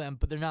them and know them,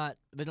 but they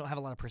don't have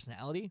a lot of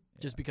personality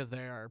just because they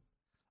are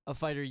a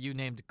fighter you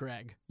named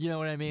Greg. You know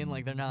what I mean?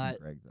 Like they're not.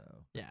 Greg, though.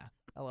 Yeah,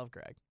 I love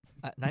Greg.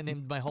 I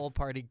named my whole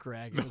party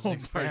Greg. It The was an whole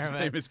party's experiment.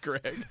 name is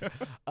Greg.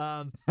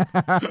 Um,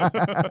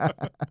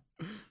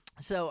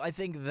 so I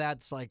think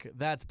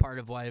that's part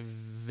of why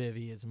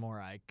Vivi is more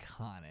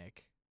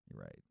iconic.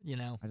 You're right. You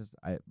know?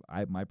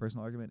 My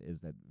personal argument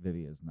is that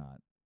Vivi is not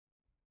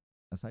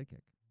a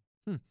sidekick.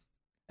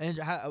 And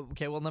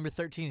well, number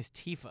 13 is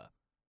Tifa.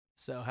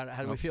 So how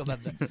do we Oh. feel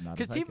about that? Not a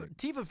Because sidekick.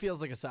 Tifa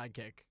feels like a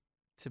sidekick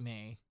to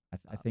me.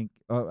 I think.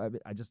 Oh,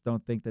 I just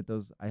don't think that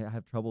those. I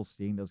have trouble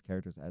seeing those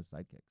characters as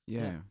sidekicks.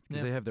 Yeah,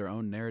 because Yeah. they have their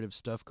own narrative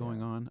stuff going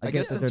Yeah. on. I I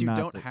guess guess that since they're you not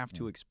don't the- have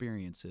to yeah.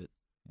 experience it,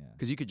 Yeah.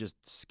 because you could just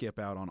skip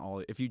out on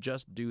all. If you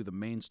just do the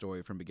main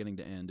story from beginning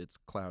to end, it's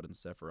Cloud and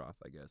Sephiroth,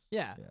 I guess.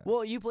 Yeah. Yeah.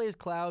 Well, you play as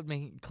Cloud.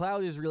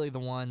 Cloud is really the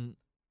one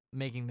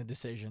making the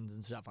decisions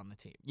and stuff on the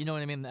team. You know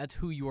what I mean? That's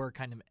who you are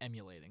kind of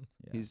emulating.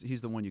 Yeah.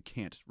 He's the one you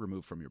can't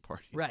remove from your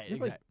party. Right.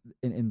 Just like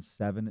Exactly. in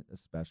 7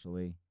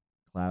 especially,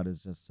 Cloud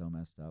is just so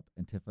messed up,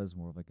 and Tifa's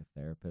more of like a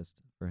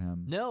therapist for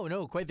him.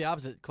 No, quite the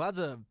opposite. Cloud's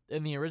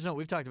in the original.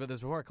 We've talked about this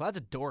before. Cloud's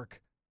a dork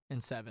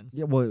in 7.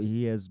 Yeah, well,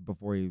 he is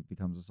before he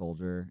becomes a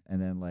soldier,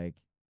 and then like,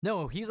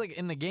 No, he's like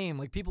in the game.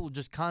 Like people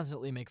just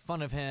constantly make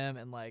fun of him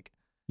and like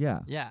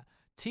yeah, yeah.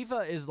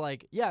 Tifa is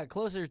like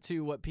closer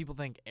to what people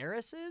think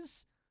Eris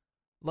is.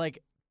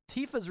 Like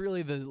Tifa's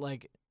really the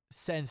like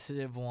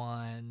sensitive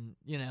one,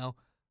 you know?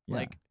 yeah.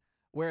 Like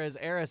whereas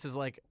Eris is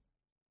like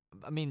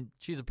I mean,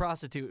 she's a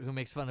prostitute who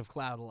makes fun of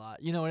Cloud a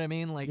lot. You know what I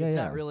mean? Like, Yeah, it's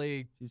yeah. not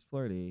really. She's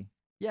flirty.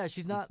 Yeah,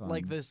 she's not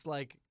like fun. this.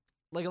 Like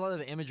a lot of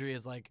the imagery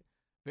is like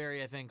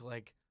very, I think,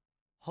 like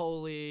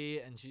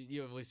holy, and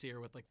you always see her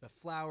with like the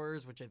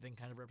flowers, which I think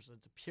kind of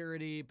represents a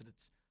purity, but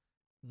it's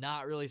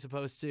not really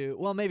supposed to.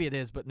 Well, maybe it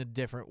is, but in a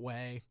different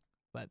way.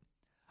 But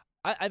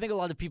I think a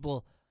lot of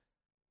people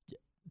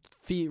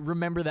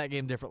remember that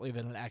game differently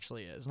than it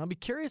actually is, and I'll be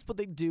curious what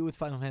they do with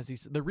Final Fantasy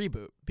the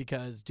reboot,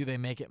 because do they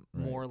make it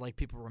Right. more like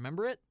people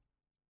remember it,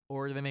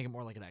 or do they make it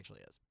more like it actually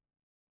is?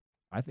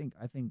 I think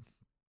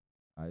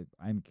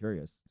I'm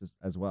curious just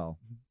as well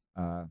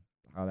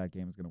how that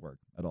game is going to work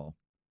at all.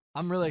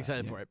 I'm really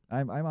excited yeah. for it.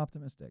 I'm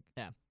optimistic.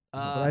 Uh,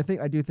 But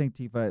I do think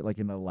Tifa, like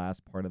in the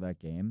last part of that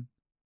game,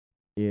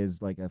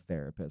 is like a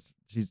therapist.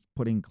 She's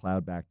putting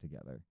Cloud back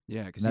together.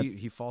 Yeah, because That's-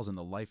 he falls in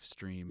the life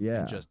stream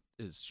Yeah. and just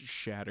is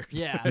shattered.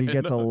 Yeah. He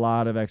gets a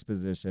lot of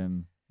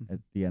exposition at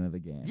the end of the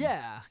game.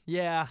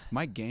 yeah.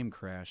 My game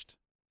crashed.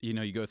 You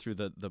know, you go through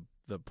the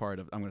part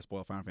of, I'm going to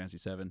spoil Final Fantasy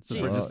VII. So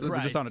Jesus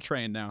we're just on a Christ.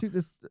 train now. Dude,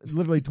 it's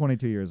literally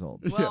 22 years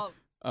old. Well,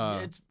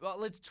 Uh, it's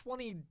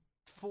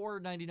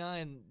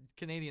 $24.99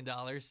 Canadian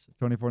dollars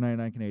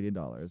 $24.99 Canadian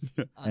dollars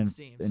on and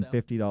Steam. and So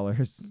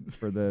 $50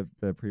 for the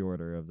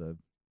pre-order of the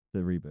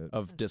reboot.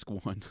 of disc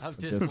 1. of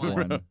Disc disc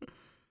one.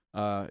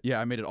 one. Yeah,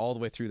 I made it all the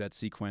way through that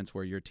sequence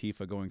where you're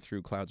Tifa going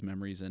through Cloud's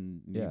memories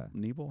in Yeah.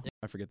 Nebel.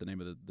 I forget the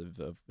name of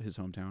of his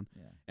hometown.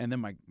 Yeah. And then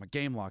my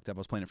game locked up. I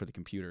was playing it for the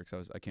computer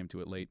because I came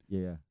to it late,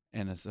 Yeah.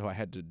 and so I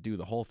had to do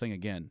the whole thing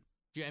again.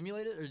 Did you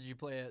emulate it, or did you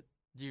play it?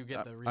 Did you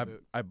get the I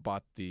reboot?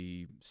 bought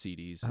the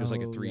CDs. It was like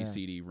a Oh, 3 yeah.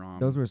 CD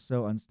ROM. Those were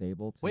so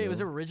unstable too. Wait, it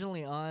was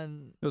originally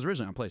on It was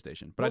originally on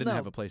PlayStation, but Well, I didn't no.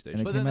 have a and PlayStation.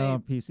 it But came then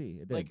out they- on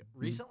PC. It did. like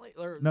recently,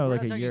 or No, we're like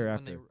not a talking year when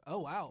after. oh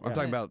wow. I'm Yeah.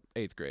 talking about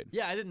 8th grade.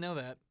 Yeah, I didn't know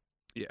that.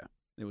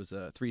 It was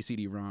a 3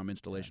 CD ROM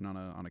installation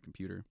on a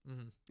computer,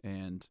 hmm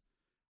and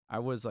I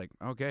was like,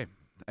 okay,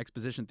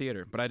 exposition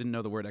theater, but I didn't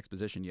know the word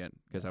exposition yet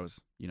because Yeah. I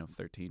was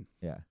 13.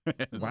 Yeah.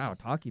 Wow,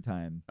 talkie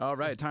time. All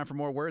right, time for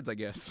more words, I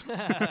guess.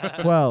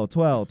 12,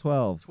 12,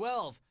 12.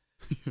 12.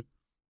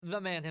 The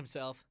man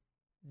himself,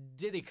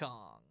 Diddy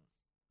Kong.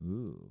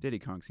 Ooh. Diddy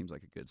Kong seems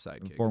like a good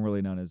sidekick.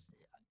 Formerly known as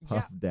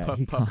Puff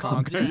Daddy. Puff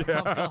Kong. Yeah,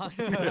 Yeah. Puff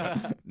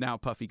Kong. Now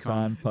Puffy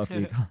Kong. Sean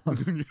Puffy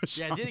Kong.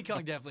 Yeah, Diddy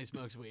Kong definitely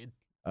smokes weed.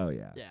 Oh,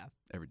 yeah. Yeah,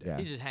 Every day. Yeah.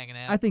 he's just hanging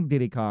out. I think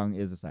Diddy Kong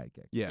is a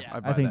sidekick. Yeah, Yeah. I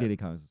buy I think that. Diddy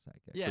Kong is a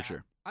sidekick. yeah, for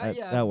sure.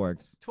 That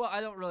works. 12.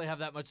 I don't really have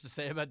that much to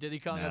say about Diddy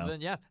Kong No. other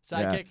than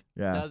sidekick.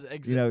 Yeah. Does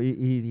exist. You know,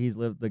 he's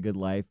lived the good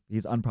life.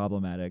 He's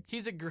unproblematic.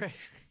 He's a great.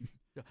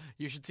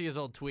 You should see his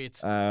old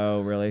tweets.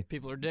 Oh, really?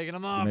 People are digging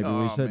him up. Maybe we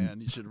Oh shouldn't.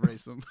 man, you should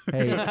race him.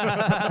 Hey.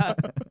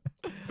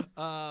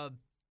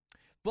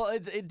 Well,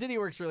 Diddy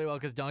works really well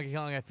because Donkey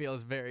Kong, I feel,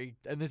 is very,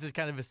 and this is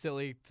kind of a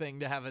silly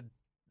thing to have a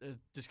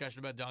discussion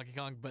about Donkey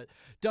Kong, but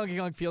Donkey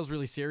Kong feels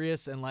really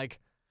serious and like,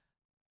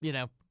 you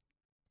know,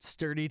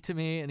 sturdy to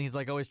me, and he's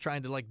like always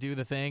trying to like do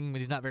the thing, but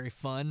he's not very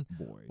fun.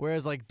 Boy.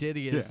 Whereas like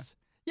Diddy is,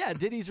 yeah,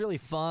 Diddy's really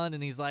fun,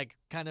 and he's like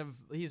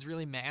he's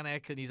really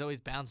manic, and he's always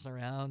bouncing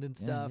around and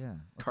stuff. Yeah, yeah.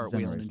 That's a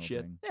Cartwheeling and generational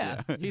shit. thing.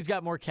 Yeah, Yeah. he's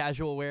got more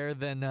casual wear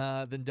than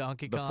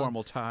Donkey The Kong.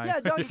 formal tie. Yeah,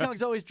 Donkey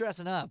Kong's always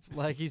dressing up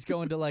like he's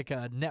going to like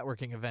a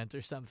networking event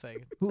or something.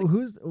 It's like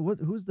Who's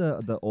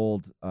the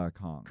old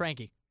Kong?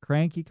 cranky,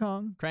 Cranky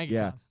Kong? cranky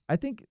Yeah. Kong. I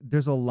think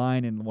there's a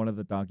line in one of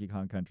the Donkey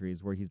Kong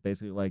countries where he's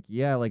basically like,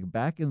 yeah, like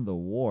back in the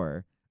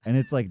war, and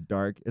it's like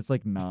dark. It's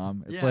like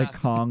Nam. It's like Yeah.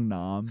 Kong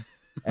Nam,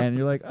 and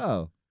you're like,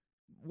 oh,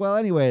 well,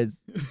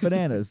 anyways,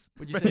 bananas.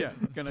 Would you say Yeah,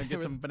 gonna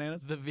get some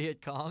bananas. the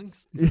Viet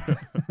Congs?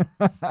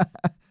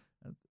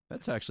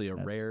 That's actually a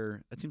That's-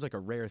 rare. That seems like a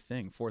rare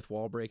thing. Fourth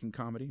wall breaking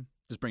comedy.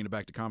 Just bringing it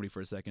back to comedy for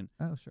a second.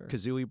 Oh, sure.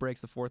 Kazooie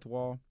breaks the fourth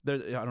wall. I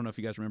don't know if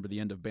you guys remember the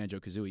end of Banjo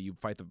Kazooie. You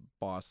fight the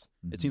boss.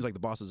 Mhm. It seems like the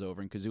boss is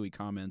over, and Kazooie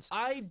comments.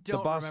 I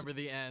don't boss- remember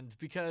the end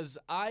because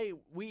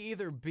we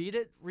either beat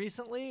it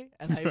recently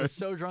and I was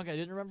so drunk I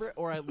didn't remember it,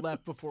 or I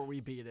left before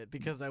we beat it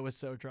because I was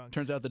so drunk.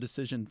 Turns out the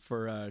decision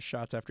for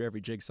shots after every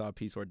jigsaw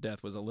piece or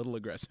death was a little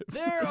aggressive.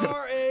 There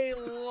are a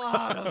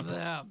lot of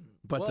them.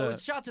 But, well, it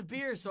was shots of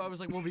beer, so I was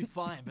like, we'll be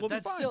fine. But We'll be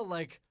that's fine. still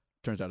like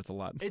Turns out it's a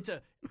lot. it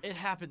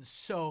happens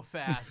so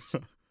fast.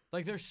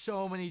 Like there's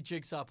so many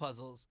jigsaw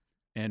puzzles.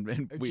 And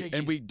Or we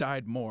jiggies.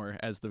 died more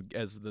as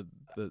it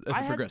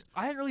I progressed.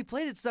 hadn't really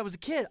played it since I was a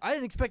kid. I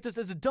didn't expect us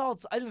as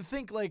adults. I didn't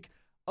think like,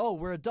 oh,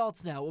 we're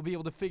adults now. We'll be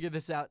able to figure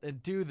this out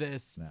and do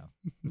this No.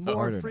 more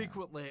Harder now.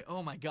 frequently.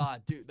 Oh my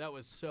god, dude, that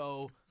was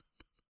so.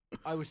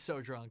 I was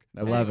so drunk.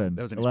 That was- 11.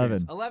 that was an 11.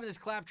 experience. 11 is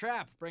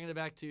Claptrap, bringing it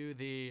back to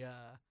the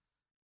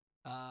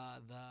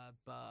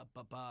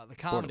comedy.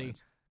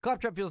 Borderlands.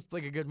 Claptrap feels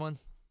like a good one.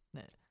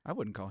 I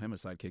wouldn't call him a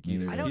sidekick Me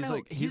either. neither. I don't he's know.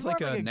 like he's like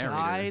more a like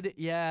narrator. guide.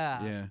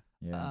 Yeah. Yeah.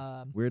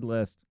 Yeah. Um, Weird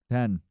list.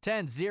 10.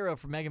 10, 0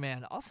 for Mega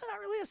Man. Also, not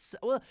really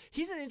well.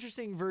 He's an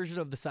interesting version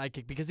of the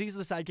sidekick because he's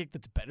the sidekick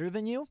that's better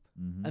than you,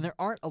 Mhm. and there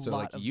aren't a So lot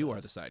like of you those.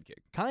 are the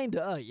sidekick.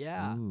 Kinda,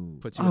 yeah. Ooh.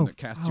 Puts you in the-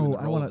 casts you in the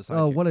I role of wanna- the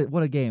Oh, sidekick.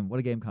 what a game! What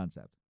a game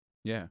concept.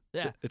 Yeah.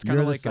 Yeah. It's You're kind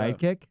of the like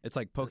sidekick. it's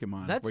like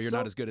Pokemon, That's where you're so-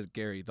 not as good as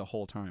Gary the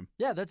whole time.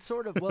 Yeah, that's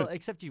sort of well,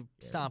 except you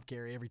stomp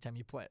Gary every time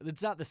you play.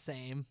 It's not the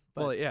same.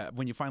 But Well, yeah,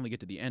 when you finally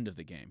get to the end of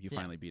the game, you Yeah.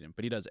 finally beat him.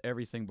 But he does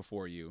everything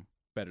before you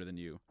better than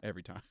you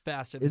every time.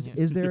 faster than you.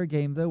 Is there a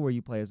game though where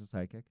you play as a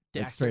sidekick?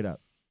 Like, Daxter. straight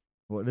up.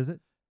 What is it?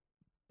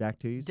 Dak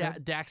 2, you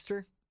said?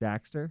 Daxter?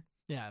 Daxter?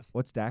 Yeah.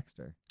 What's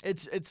Daxter?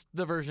 It's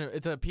the version.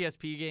 It's a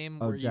PSP game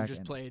Oh, where you Jack just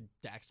and- played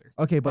Daxter.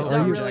 Okay, but It's are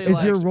not you, really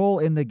is your like- role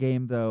in the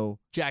game though?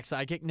 Jack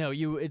Sidekick? No,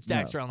 it's No,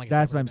 Daxter on like. A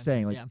that's separate what I'm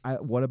saying. Like,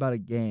 dimension. what about a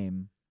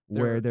game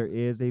There- where there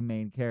is a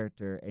main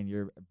character and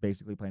you're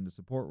basically playing the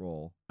support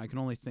role? I can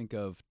only think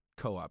of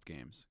co-op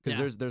games because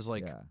Yeah. there's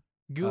like, Yeah.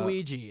 yeah.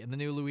 Gooigi in the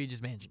new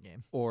Luigi's Mansion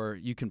game. or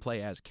you can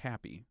play as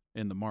Cappy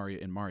in the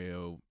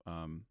Mario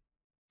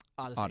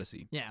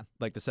Odyssey. Yeah.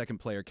 Like the second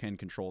player can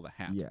control the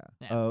hat. Yeah.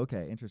 Yeah. Oh,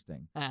 okay.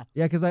 Interesting. Ah.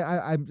 Yeah, because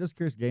I'm just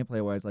curious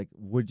gameplay wise. Like,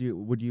 would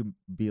you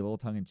be a little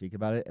tongue in cheek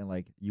about it and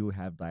like you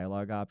have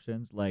dialogue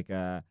options? Like,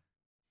 I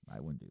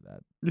wouldn't do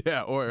that.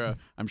 Yeah, or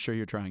I'm sure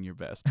you're trying your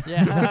best.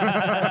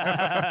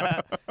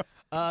 Yeah.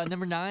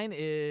 Number 9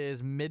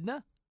 is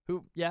Midna.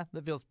 Who? Yeah,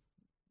 that feels.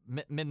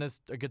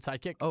 Midna's a good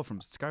sidekick. Oh, from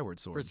Skyward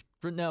Sword.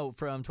 From Twilight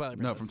Princess.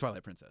 No, from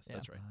Twilight Princess. Yeah.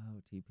 That's right.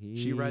 Oh, TP.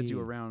 She rides you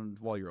around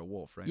while you're a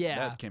wolf, right?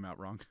 Yeah. That came out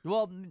wrong.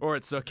 Well, Or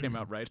it still came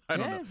out right. I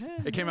don't know.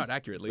 It came out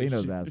accurately. Clean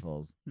those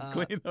assholes.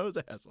 Clean those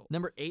assholes.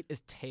 Number 8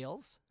 is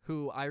Tails,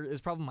 who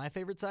is probably my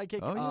favorite sidekick.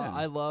 Oh, yeah.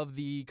 I love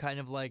the kind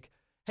of like,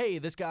 hey,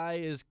 this guy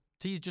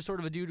he's just sort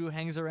of a dude who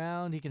hangs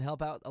around. He can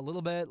help out a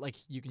little bit. Like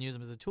you can use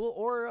him as a tool,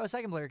 or a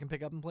second player can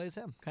pick up and play as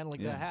him. Kind of like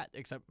the Yeah. hat,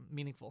 except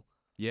meaningful.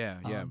 Yeah,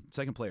 yeah. Um,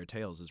 Second player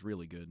Tails is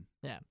really good.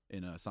 Yeah.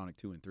 In Sonic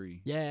 2 and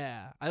 3.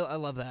 Yeah, I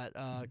love that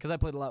because I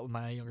played a lot with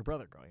my younger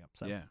brother growing up.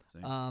 So. Yeah.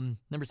 Same.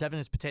 Number 7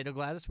 is Potato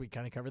Gladys. We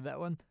kind of covered that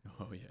one.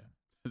 Oh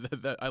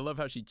yeah. I love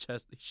how she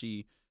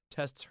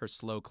tests her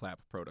slow clap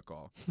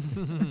protocol. It's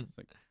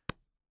like,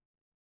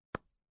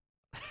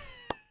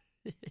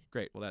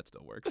 great. Well, that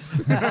still works.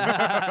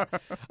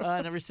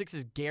 Number 6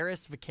 is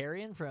Garrus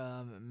Vicarian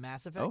from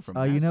Mass Effect. Oh, from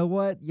You Mass- know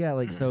what? Yeah,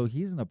 like so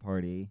he's in a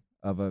party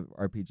of a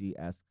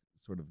RPG-esque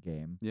sort of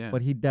game. Yeah.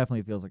 But he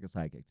definitely feels like a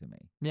sidekick to me.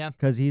 Yeah.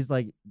 Because he's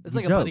like It's he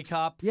like a buddy jokes.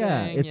 cop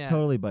Yeah, thing, it's yeah.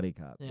 totally buddy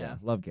cop. Yeah. Yeah,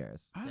 love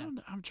Garrus. I Yeah. don't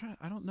know.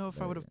 I don't know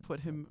if I would have put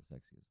him.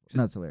 Sexiest.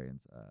 Not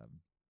Solarians.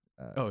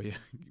 Oh yeah,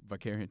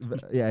 Vicarian.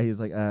 Yeah,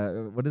 he's like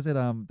what is it?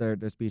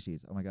 Their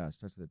species. Oh my gosh,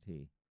 starts with a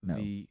T. No,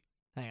 The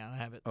Hang on, I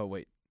have it. oh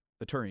wait,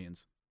 the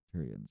Turians.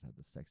 Turians have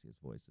the sexiest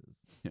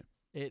voices.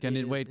 It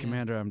Wait, yeah.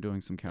 Commander, I'm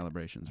doing some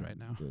calibrations right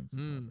now. Doing some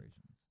Mm.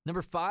 collaborations.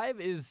 Number 5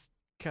 is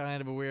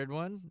kind of a weird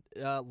one.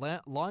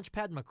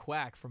 Launchpad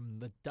McQuack from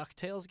the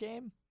DuckTales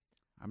game.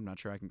 I'm not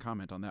sure I can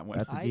comment on that one.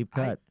 That's a I- deep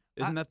cut.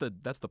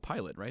 Isn't that's the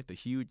pilot, right? The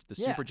Yeah.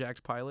 super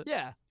jacked pilot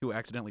Yeah, who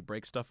accidentally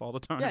breaks stuff all the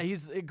time. yeah,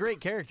 he's a great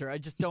character. I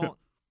just don't.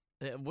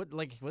 What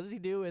does he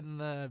do in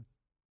the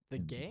In the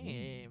game?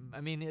 game.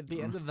 I mean, at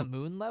the end of the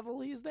moon level,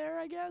 he's there,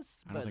 I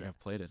guess. I don't But think I've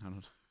played it. I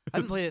don't. I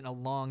haven't played it in a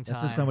long time.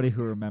 That's just somebody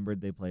who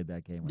remembered they played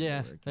that game. When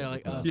Yeah, they were a they're kid.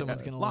 like, Because-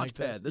 someone's gonna like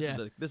Launchpad. this.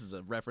 Yeah. This is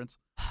a reference.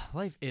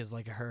 Life is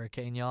like a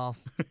hurricane, y'all.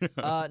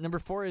 Number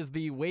 4 is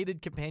the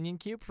weighted companion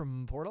cube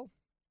from Portal.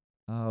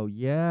 Oh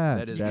yeah,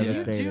 That is You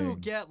devastating. do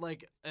get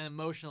like an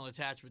emotional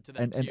attachment to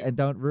that and, cube. and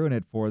don't ruin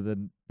it for the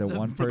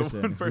one for the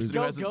person, one person who's who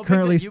Go- hasn't- go pick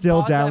currently it. You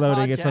still pause that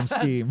downloading it from podcast.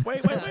 Steam.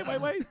 Wait.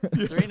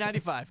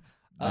 $3.95.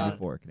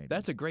 94 Canadian.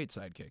 That's a great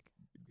sidekick.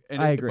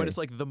 I agree. But it's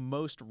like the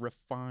most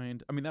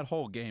refined. I mean, that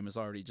whole game is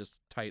already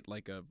just tight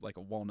like a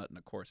walnut in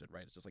a corset,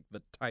 right? It's just like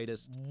the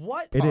tightest.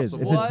 What? It is.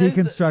 It's a was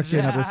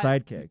deconstruction of the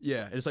that? sidekick.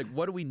 Yeah, it's like,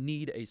 what do we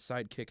need a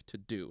sidekick to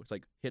do? It's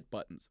like hit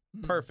buttons.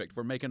 Hmm. Perfect.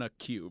 We're making a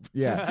cube.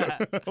 Yeah.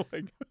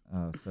 Like,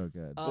 Oh, so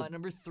good.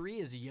 Number 3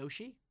 is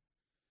Yoshi.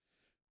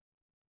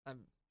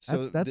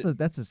 so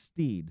That's a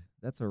steed.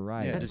 That's a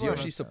riot. yeah, That's does what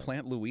Yoshi I'm-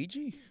 supplant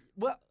Luigi?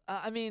 Well,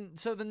 I mean,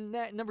 so the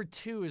number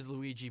 2 is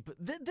Luigi, but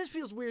this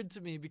feels weird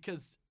to me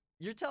because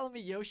you're telling me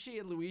Yoshi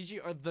and Luigi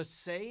are the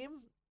same?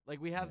 Like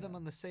we have them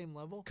on the same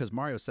level? Because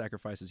Mario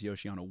sacrifices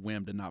Yoshi on a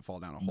whim to not fall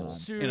down a hole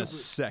None. in a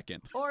Super-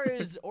 second. Or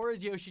is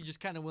Yoshi just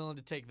kind of willing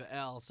to take the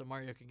L so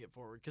Mario can get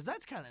forward? Because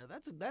that's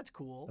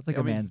cool. That's like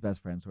I a mean- man's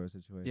best friend sort of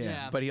situation. Yeah,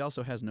 Yeah. but he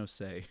also has no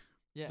say.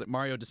 Yeah. It's like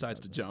Mario decides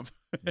to jump,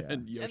 Yeah.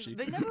 and Yoshi. And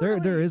they never There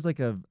really, is like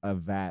a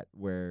vat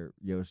where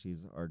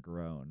Yoshis are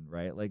grown,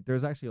 right? Like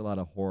there's actually a lot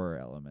of horror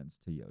elements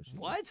to Yoshi.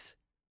 What?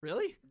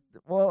 Really?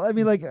 Well, I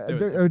mean, like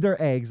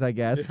they're eggs, I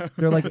guess. Yeah.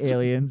 They're like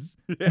aliens.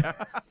 yeah.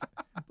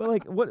 But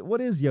like,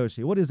 what is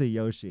Yoshi? What is a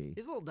Yoshi?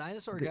 He's a little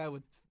dinosaur guy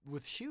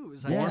with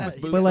shoes. Born Yeah, with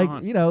he's- boots but like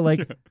on. you know,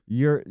 like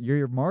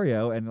you're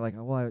Mario, and like,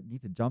 oh, well, I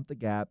need to jump the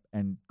gap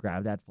and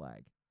grab that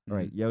flag. All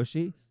right,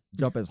 Yoshi,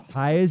 jump as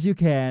high as you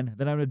can.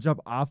 Then I'm gonna jump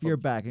off your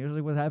back. And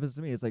usually, what happens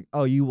to me? It's like,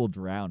 oh, you will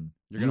drown.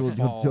 You're You gonna will-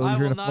 fall. you're I will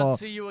gonna not fall.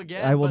 see you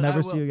again. I will but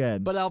never see you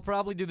again. But I'll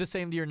probably do the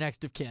same to your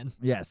next of kin.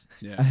 Yes.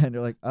 Yeah. And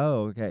they're like,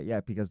 oh, okay, yeah,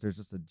 because there's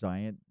just a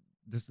giant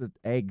just the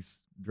eggs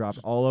dropped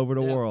all over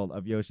the Yeah. world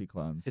of Yoshi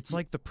clones. It's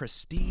like The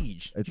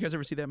Prestige. Did you guys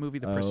ever see that movie,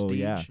 The Prestige?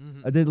 Yeah.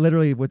 Mhm. I did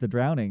literally with the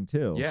drowning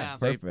too. Yeah,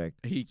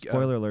 Perfect. He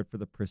Spoiler alert for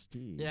the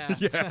Prestige. Yeah.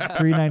 Yeah.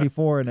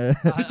 $3.94 in a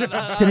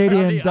On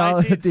Canadian the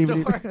dollar iTunes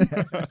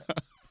DVD. store.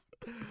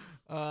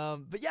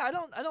 But yeah, I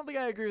don't think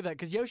I agree with that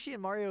because Yoshi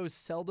and Mario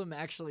seldom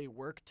actually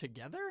work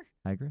together.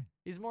 I agree.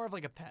 He's more of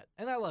like a pet,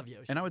 and I love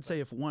Yoshi. And I would but- say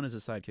if one is a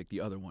sidekick,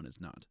 the other one is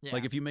not. Yeah.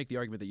 Like if you make the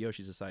argument that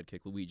Yoshi's a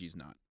sidekick, Luigi's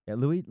not. Yeah,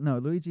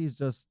 Luigi's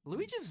just.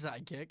 Luigi's a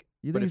sidekick.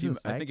 You But think if he's you,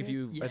 a I think if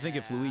sidekick? you, I think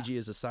if Yeah. Luigi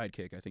is a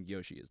sidekick, I think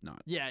Yoshi is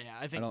not. Yeah,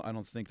 I I think.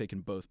 don't think they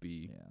can both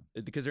be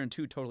Yeah. because they're in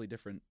two totally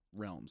different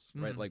realms,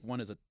 right? Mhm. Like one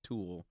is a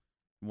tool,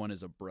 one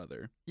is a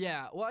brother.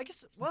 Yeah, well, I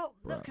guess. Well,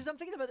 no, Bro. because I'm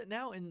thinking about it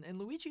now, and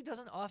Luigi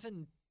doesn't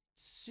often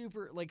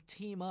super like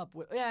team up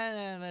with.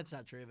 Yeah, that's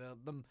not true.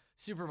 The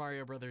Super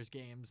Mario Brothers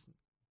games,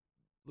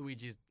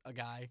 Luigi's a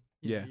guy.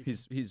 You know, Yeah, you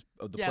he's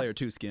the Yeah. player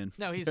 2 skin.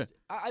 No, he's.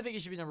 I think he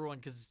should be number one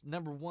because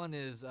number one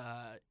is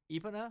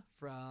Epona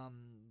from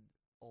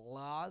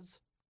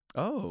Laws,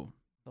 Oh,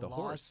 the The Laws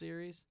horse.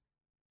 series.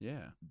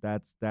 yeah.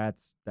 That's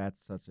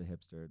such a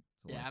hipster.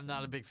 Yeah, I'm not a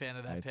selection. big fan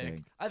of that I pick.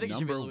 think. I think it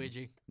should be Number-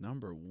 Luigi.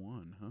 Number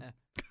 1, huh?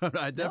 Yeah.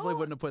 I definitely No-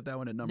 wouldn't have put that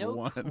one at number no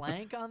 1.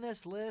 Clank on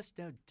this list.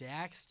 No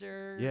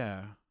Daxter.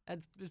 Yeah.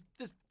 And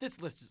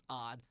this list is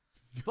odd,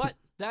 but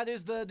that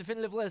is the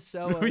definitive list.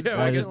 So Yeah,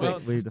 I I guess just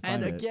unfortunately- we define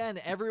and it. again,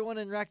 everyone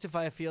in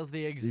Rectify feels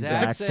the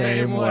exact exact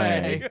same same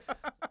way. way.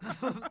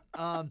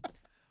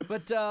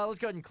 But let's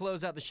go ahead and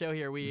close out the show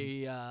here.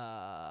 We do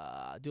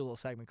a little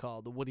segment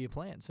called "What Are You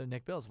Playing?" So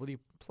Nick Bills, what are you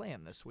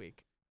playing this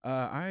week?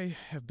 I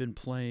have been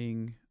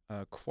playing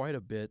quite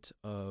a bit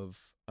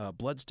of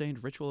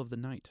Bloodstained Ritual of the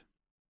Night.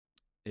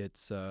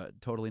 It's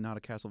totally not a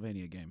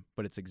Castlevania game,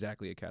 but it's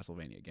exactly a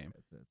Castlevania game.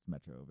 It's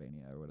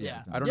Metrovania or whatever.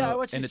 Yeah. it's I don't Yeah, I know,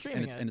 watched you and it's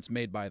streaming it. and it's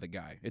made by the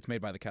guy. It's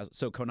made by the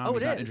so Konami's Oh,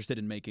 it not is? interested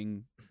in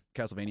making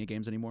Castlevania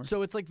games anymore.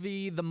 So it's like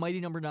the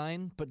Mighty Number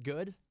 9, but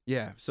good.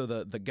 Yeah, so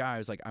the guy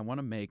was like, I want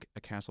to make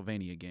a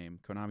Castlevania game.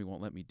 Konami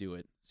won't let me do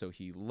it. So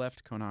he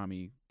left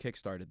Konami,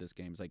 kickstarted this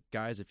game. He's like,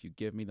 guys, if you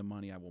give me the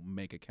money, I will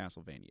make a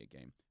Castlevania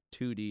game.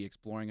 2D,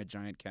 exploring a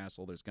giant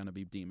castle. There's going to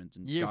be demons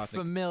and You're gothic.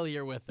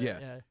 familiar with it.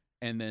 Yeah.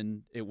 And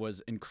then it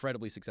was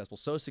incredibly successful.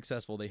 So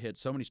successful, they hit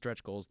so many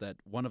stretch goals that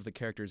one of the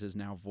characters is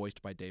now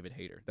voiced by David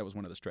Hayter. That was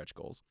one of the stretch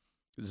goals.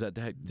 Is that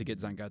to get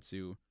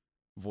Zangatsu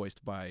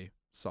voiced by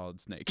Solid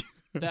Snake.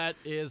 That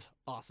is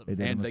awesome. They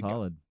did And him a they go-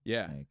 solid.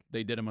 Yeah, Snake.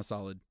 they did him a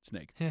solid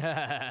Snake.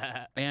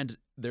 And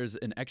there's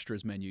an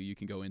extras menu you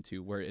can go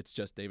into where it's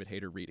just David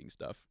Hayter reading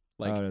stuff.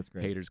 Like, Oh, that's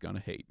great. Hayter's gonna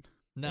hate.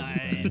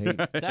 Nice. Hate.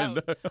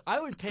 That, I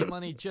would pay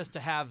money just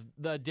to have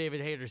the David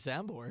Hayter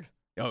soundboard.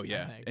 Oh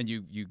yeah, think. and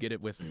you get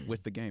it with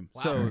the game.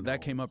 Wow. So Very that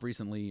cool. came up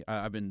recently.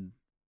 I've been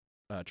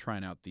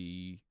trying out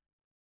the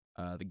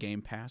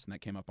Game Pass, and that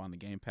came up on the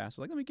Game Pass.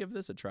 So like, let me give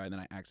this a try. And then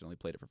I accidentally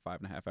played it for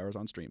 5.5 hours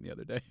on stream the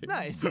other day.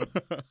 Nice.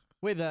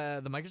 Wait,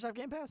 the Microsoft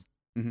Game Pass?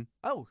 Mhm.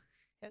 Oh,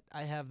 shit,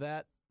 I have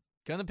that.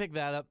 Gonna pick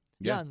that up.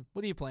 Yeah. Jan,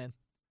 what are you playing?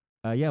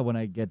 Yeah, when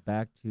I get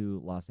back to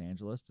Los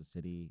Angeles, the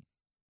city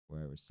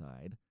where I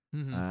reside,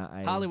 Mhm.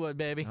 I Hollywood,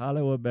 baby.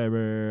 Hollywood,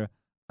 baby.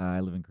 I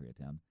live in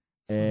Koreatown.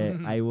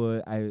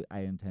 I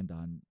intend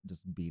on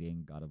just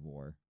beating God of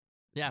War.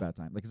 Yeah. It's about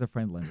time. Like, 'cause a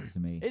friend lent it to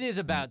me. It is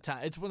about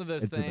time. It's one of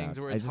those It's things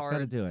about- where it's I just gotta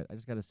hard. do it. I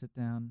just gotta sit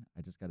down.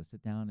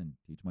 And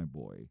teach my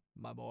boy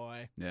My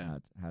boy. Yeah.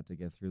 how to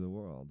get through the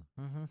world.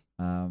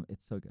 Mm-hmm.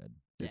 It's so good.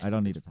 It's- I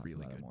don't need it's to talk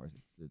really about it good. more.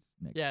 It's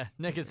Nick. Yeah,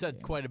 Nick has said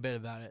game. quite a bit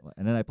about it.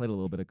 And then I played a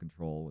little bit of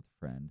Control with a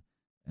friend.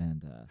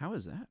 And How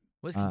is that?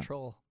 What's Uh,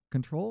 Control?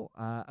 Control.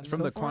 It's from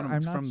so the far, Quantum. I'm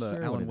It's not from the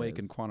sure Alan what it Wake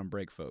and is. Quantum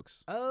Break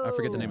folks. Oh, I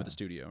forget the name of Yeah. the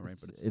studio, right?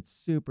 But It's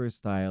super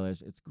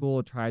stylish. It's cool.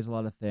 It tries a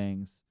lot of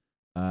things.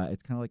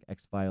 It's kind of like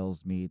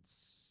X-Files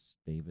meets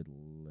David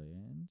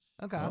Lynch.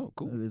 Okay. Oh,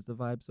 cool. Is the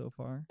vibe so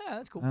far? Yeah,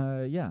 that's cool.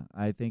 Yeah,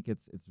 I think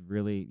it's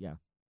really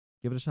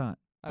Give it a shot.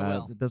 I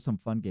will. It does some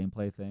fun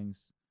gameplay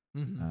things.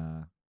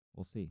 Mhm.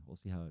 We'll see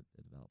how it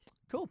develops.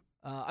 Cool.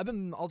 I've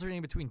been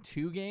alternating between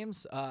two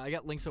games. I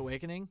got Link's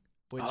Awakening,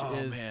 which oh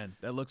is man,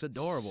 that looks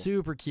adorable.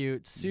 super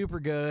cute, super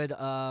good.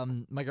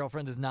 My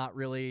girlfriend has not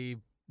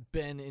really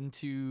been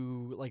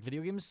into like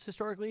video games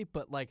historically,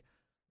 but like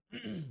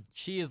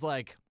she is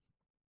like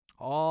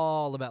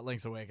all about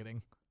Link's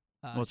Awakening.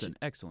 Well, it's she- an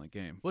excellent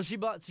game. Well, she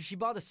bought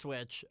a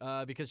Switch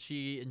because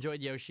she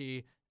enjoyed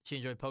Yoshi, she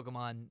enjoyed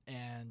Pokemon,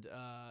 and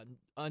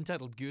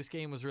Untitled Goose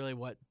Game was really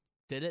what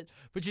did it.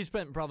 But she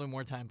spent probably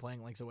more time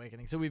playing Link's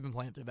Awakening, so we've been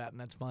playing through that, and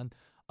that's fun.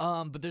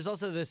 But there's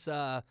also this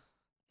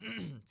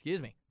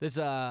excuse me, this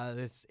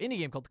indie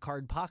game called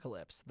Card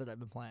Apocalypse that I've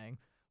been playing,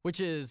 which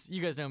is,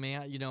 you guys know me,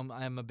 you know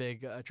I'm a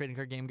big trading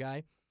card game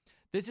guy.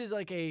 This is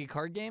like a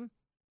card game,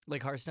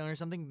 like Hearthstone or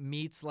something,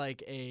 meets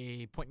like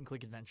a point and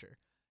click adventure.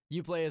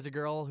 You play as a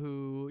girl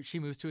who she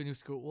moves to a new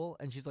school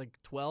and she's like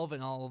 12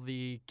 and all of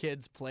the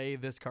kids play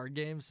this card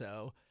game.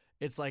 So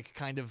it's like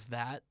kind of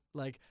that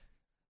like,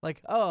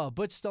 oh,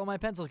 Butch stole my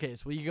pencil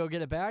case. Will you go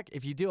get it back?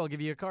 If you do, I'll give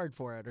you a card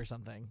for it or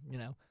something, you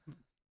know?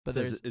 But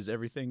there's, Is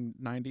everything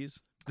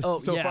 90s? Oh,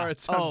 so yeah. far it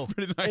sounds Oh,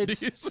 pretty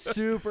 90s. It's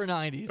super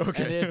 90s,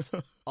 Okay. and it's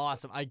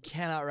awesome. I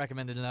cannot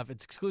recommend it enough.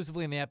 It's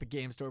exclusively in the Epic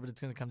Game Store, but it's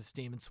going to come to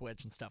Steam and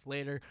Switch and stuff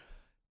later.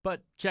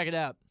 But check it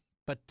out.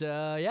 But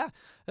yeah,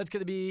 that's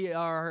going to be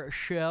our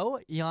show.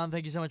 Jan,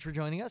 thank you so much for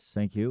joining us.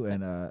 Thank you.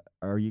 And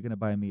are you going to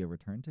buy me a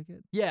return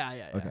ticket?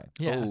 Yeah. Okay.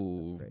 Yeah.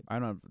 Oh, Great. I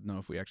don't know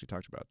if we actually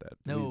talked about that.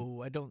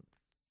 No, I don't.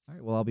 All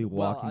right. Well, I'll be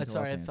Well, walking. to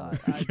sorry, I Los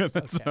thought. Angeles. Yeah,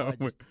 that's okay, well, how I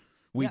just,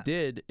 we yeah,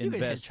 did you could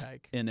invest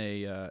hitchhike.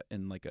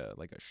 in like a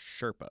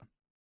Sherpa.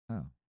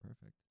 Oh,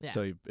 perfect. Yeah.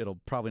 So it'll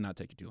probably not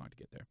take you too long to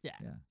get there. Yeah,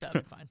 Yeah.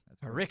 that'll be fine.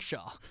 That's A great.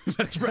 rickshaw.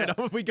 That's right.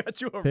 We got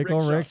you a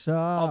Pickle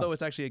rickshaw. Although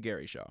it's actually a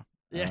Gary Shaw.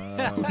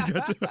 Yeah.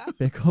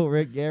 Pickle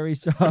Rick Gary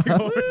Shaw.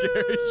 Pickle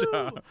Gary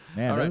Shaw.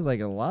 Man, All there's right. like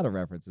a lot of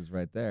references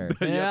right there.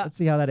 Yeah. Let's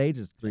see how that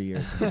ages 3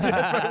 years.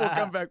 That's right. We'll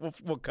come back.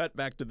 We'll cut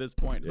back to this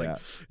point.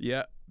 It's Yeah.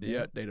 like,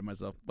 yeah, dated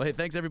myself. Well, hey,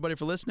 thanks everybody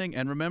for listening.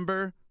 And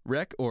remember,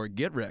 wreck or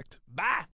get wrecked. Bye.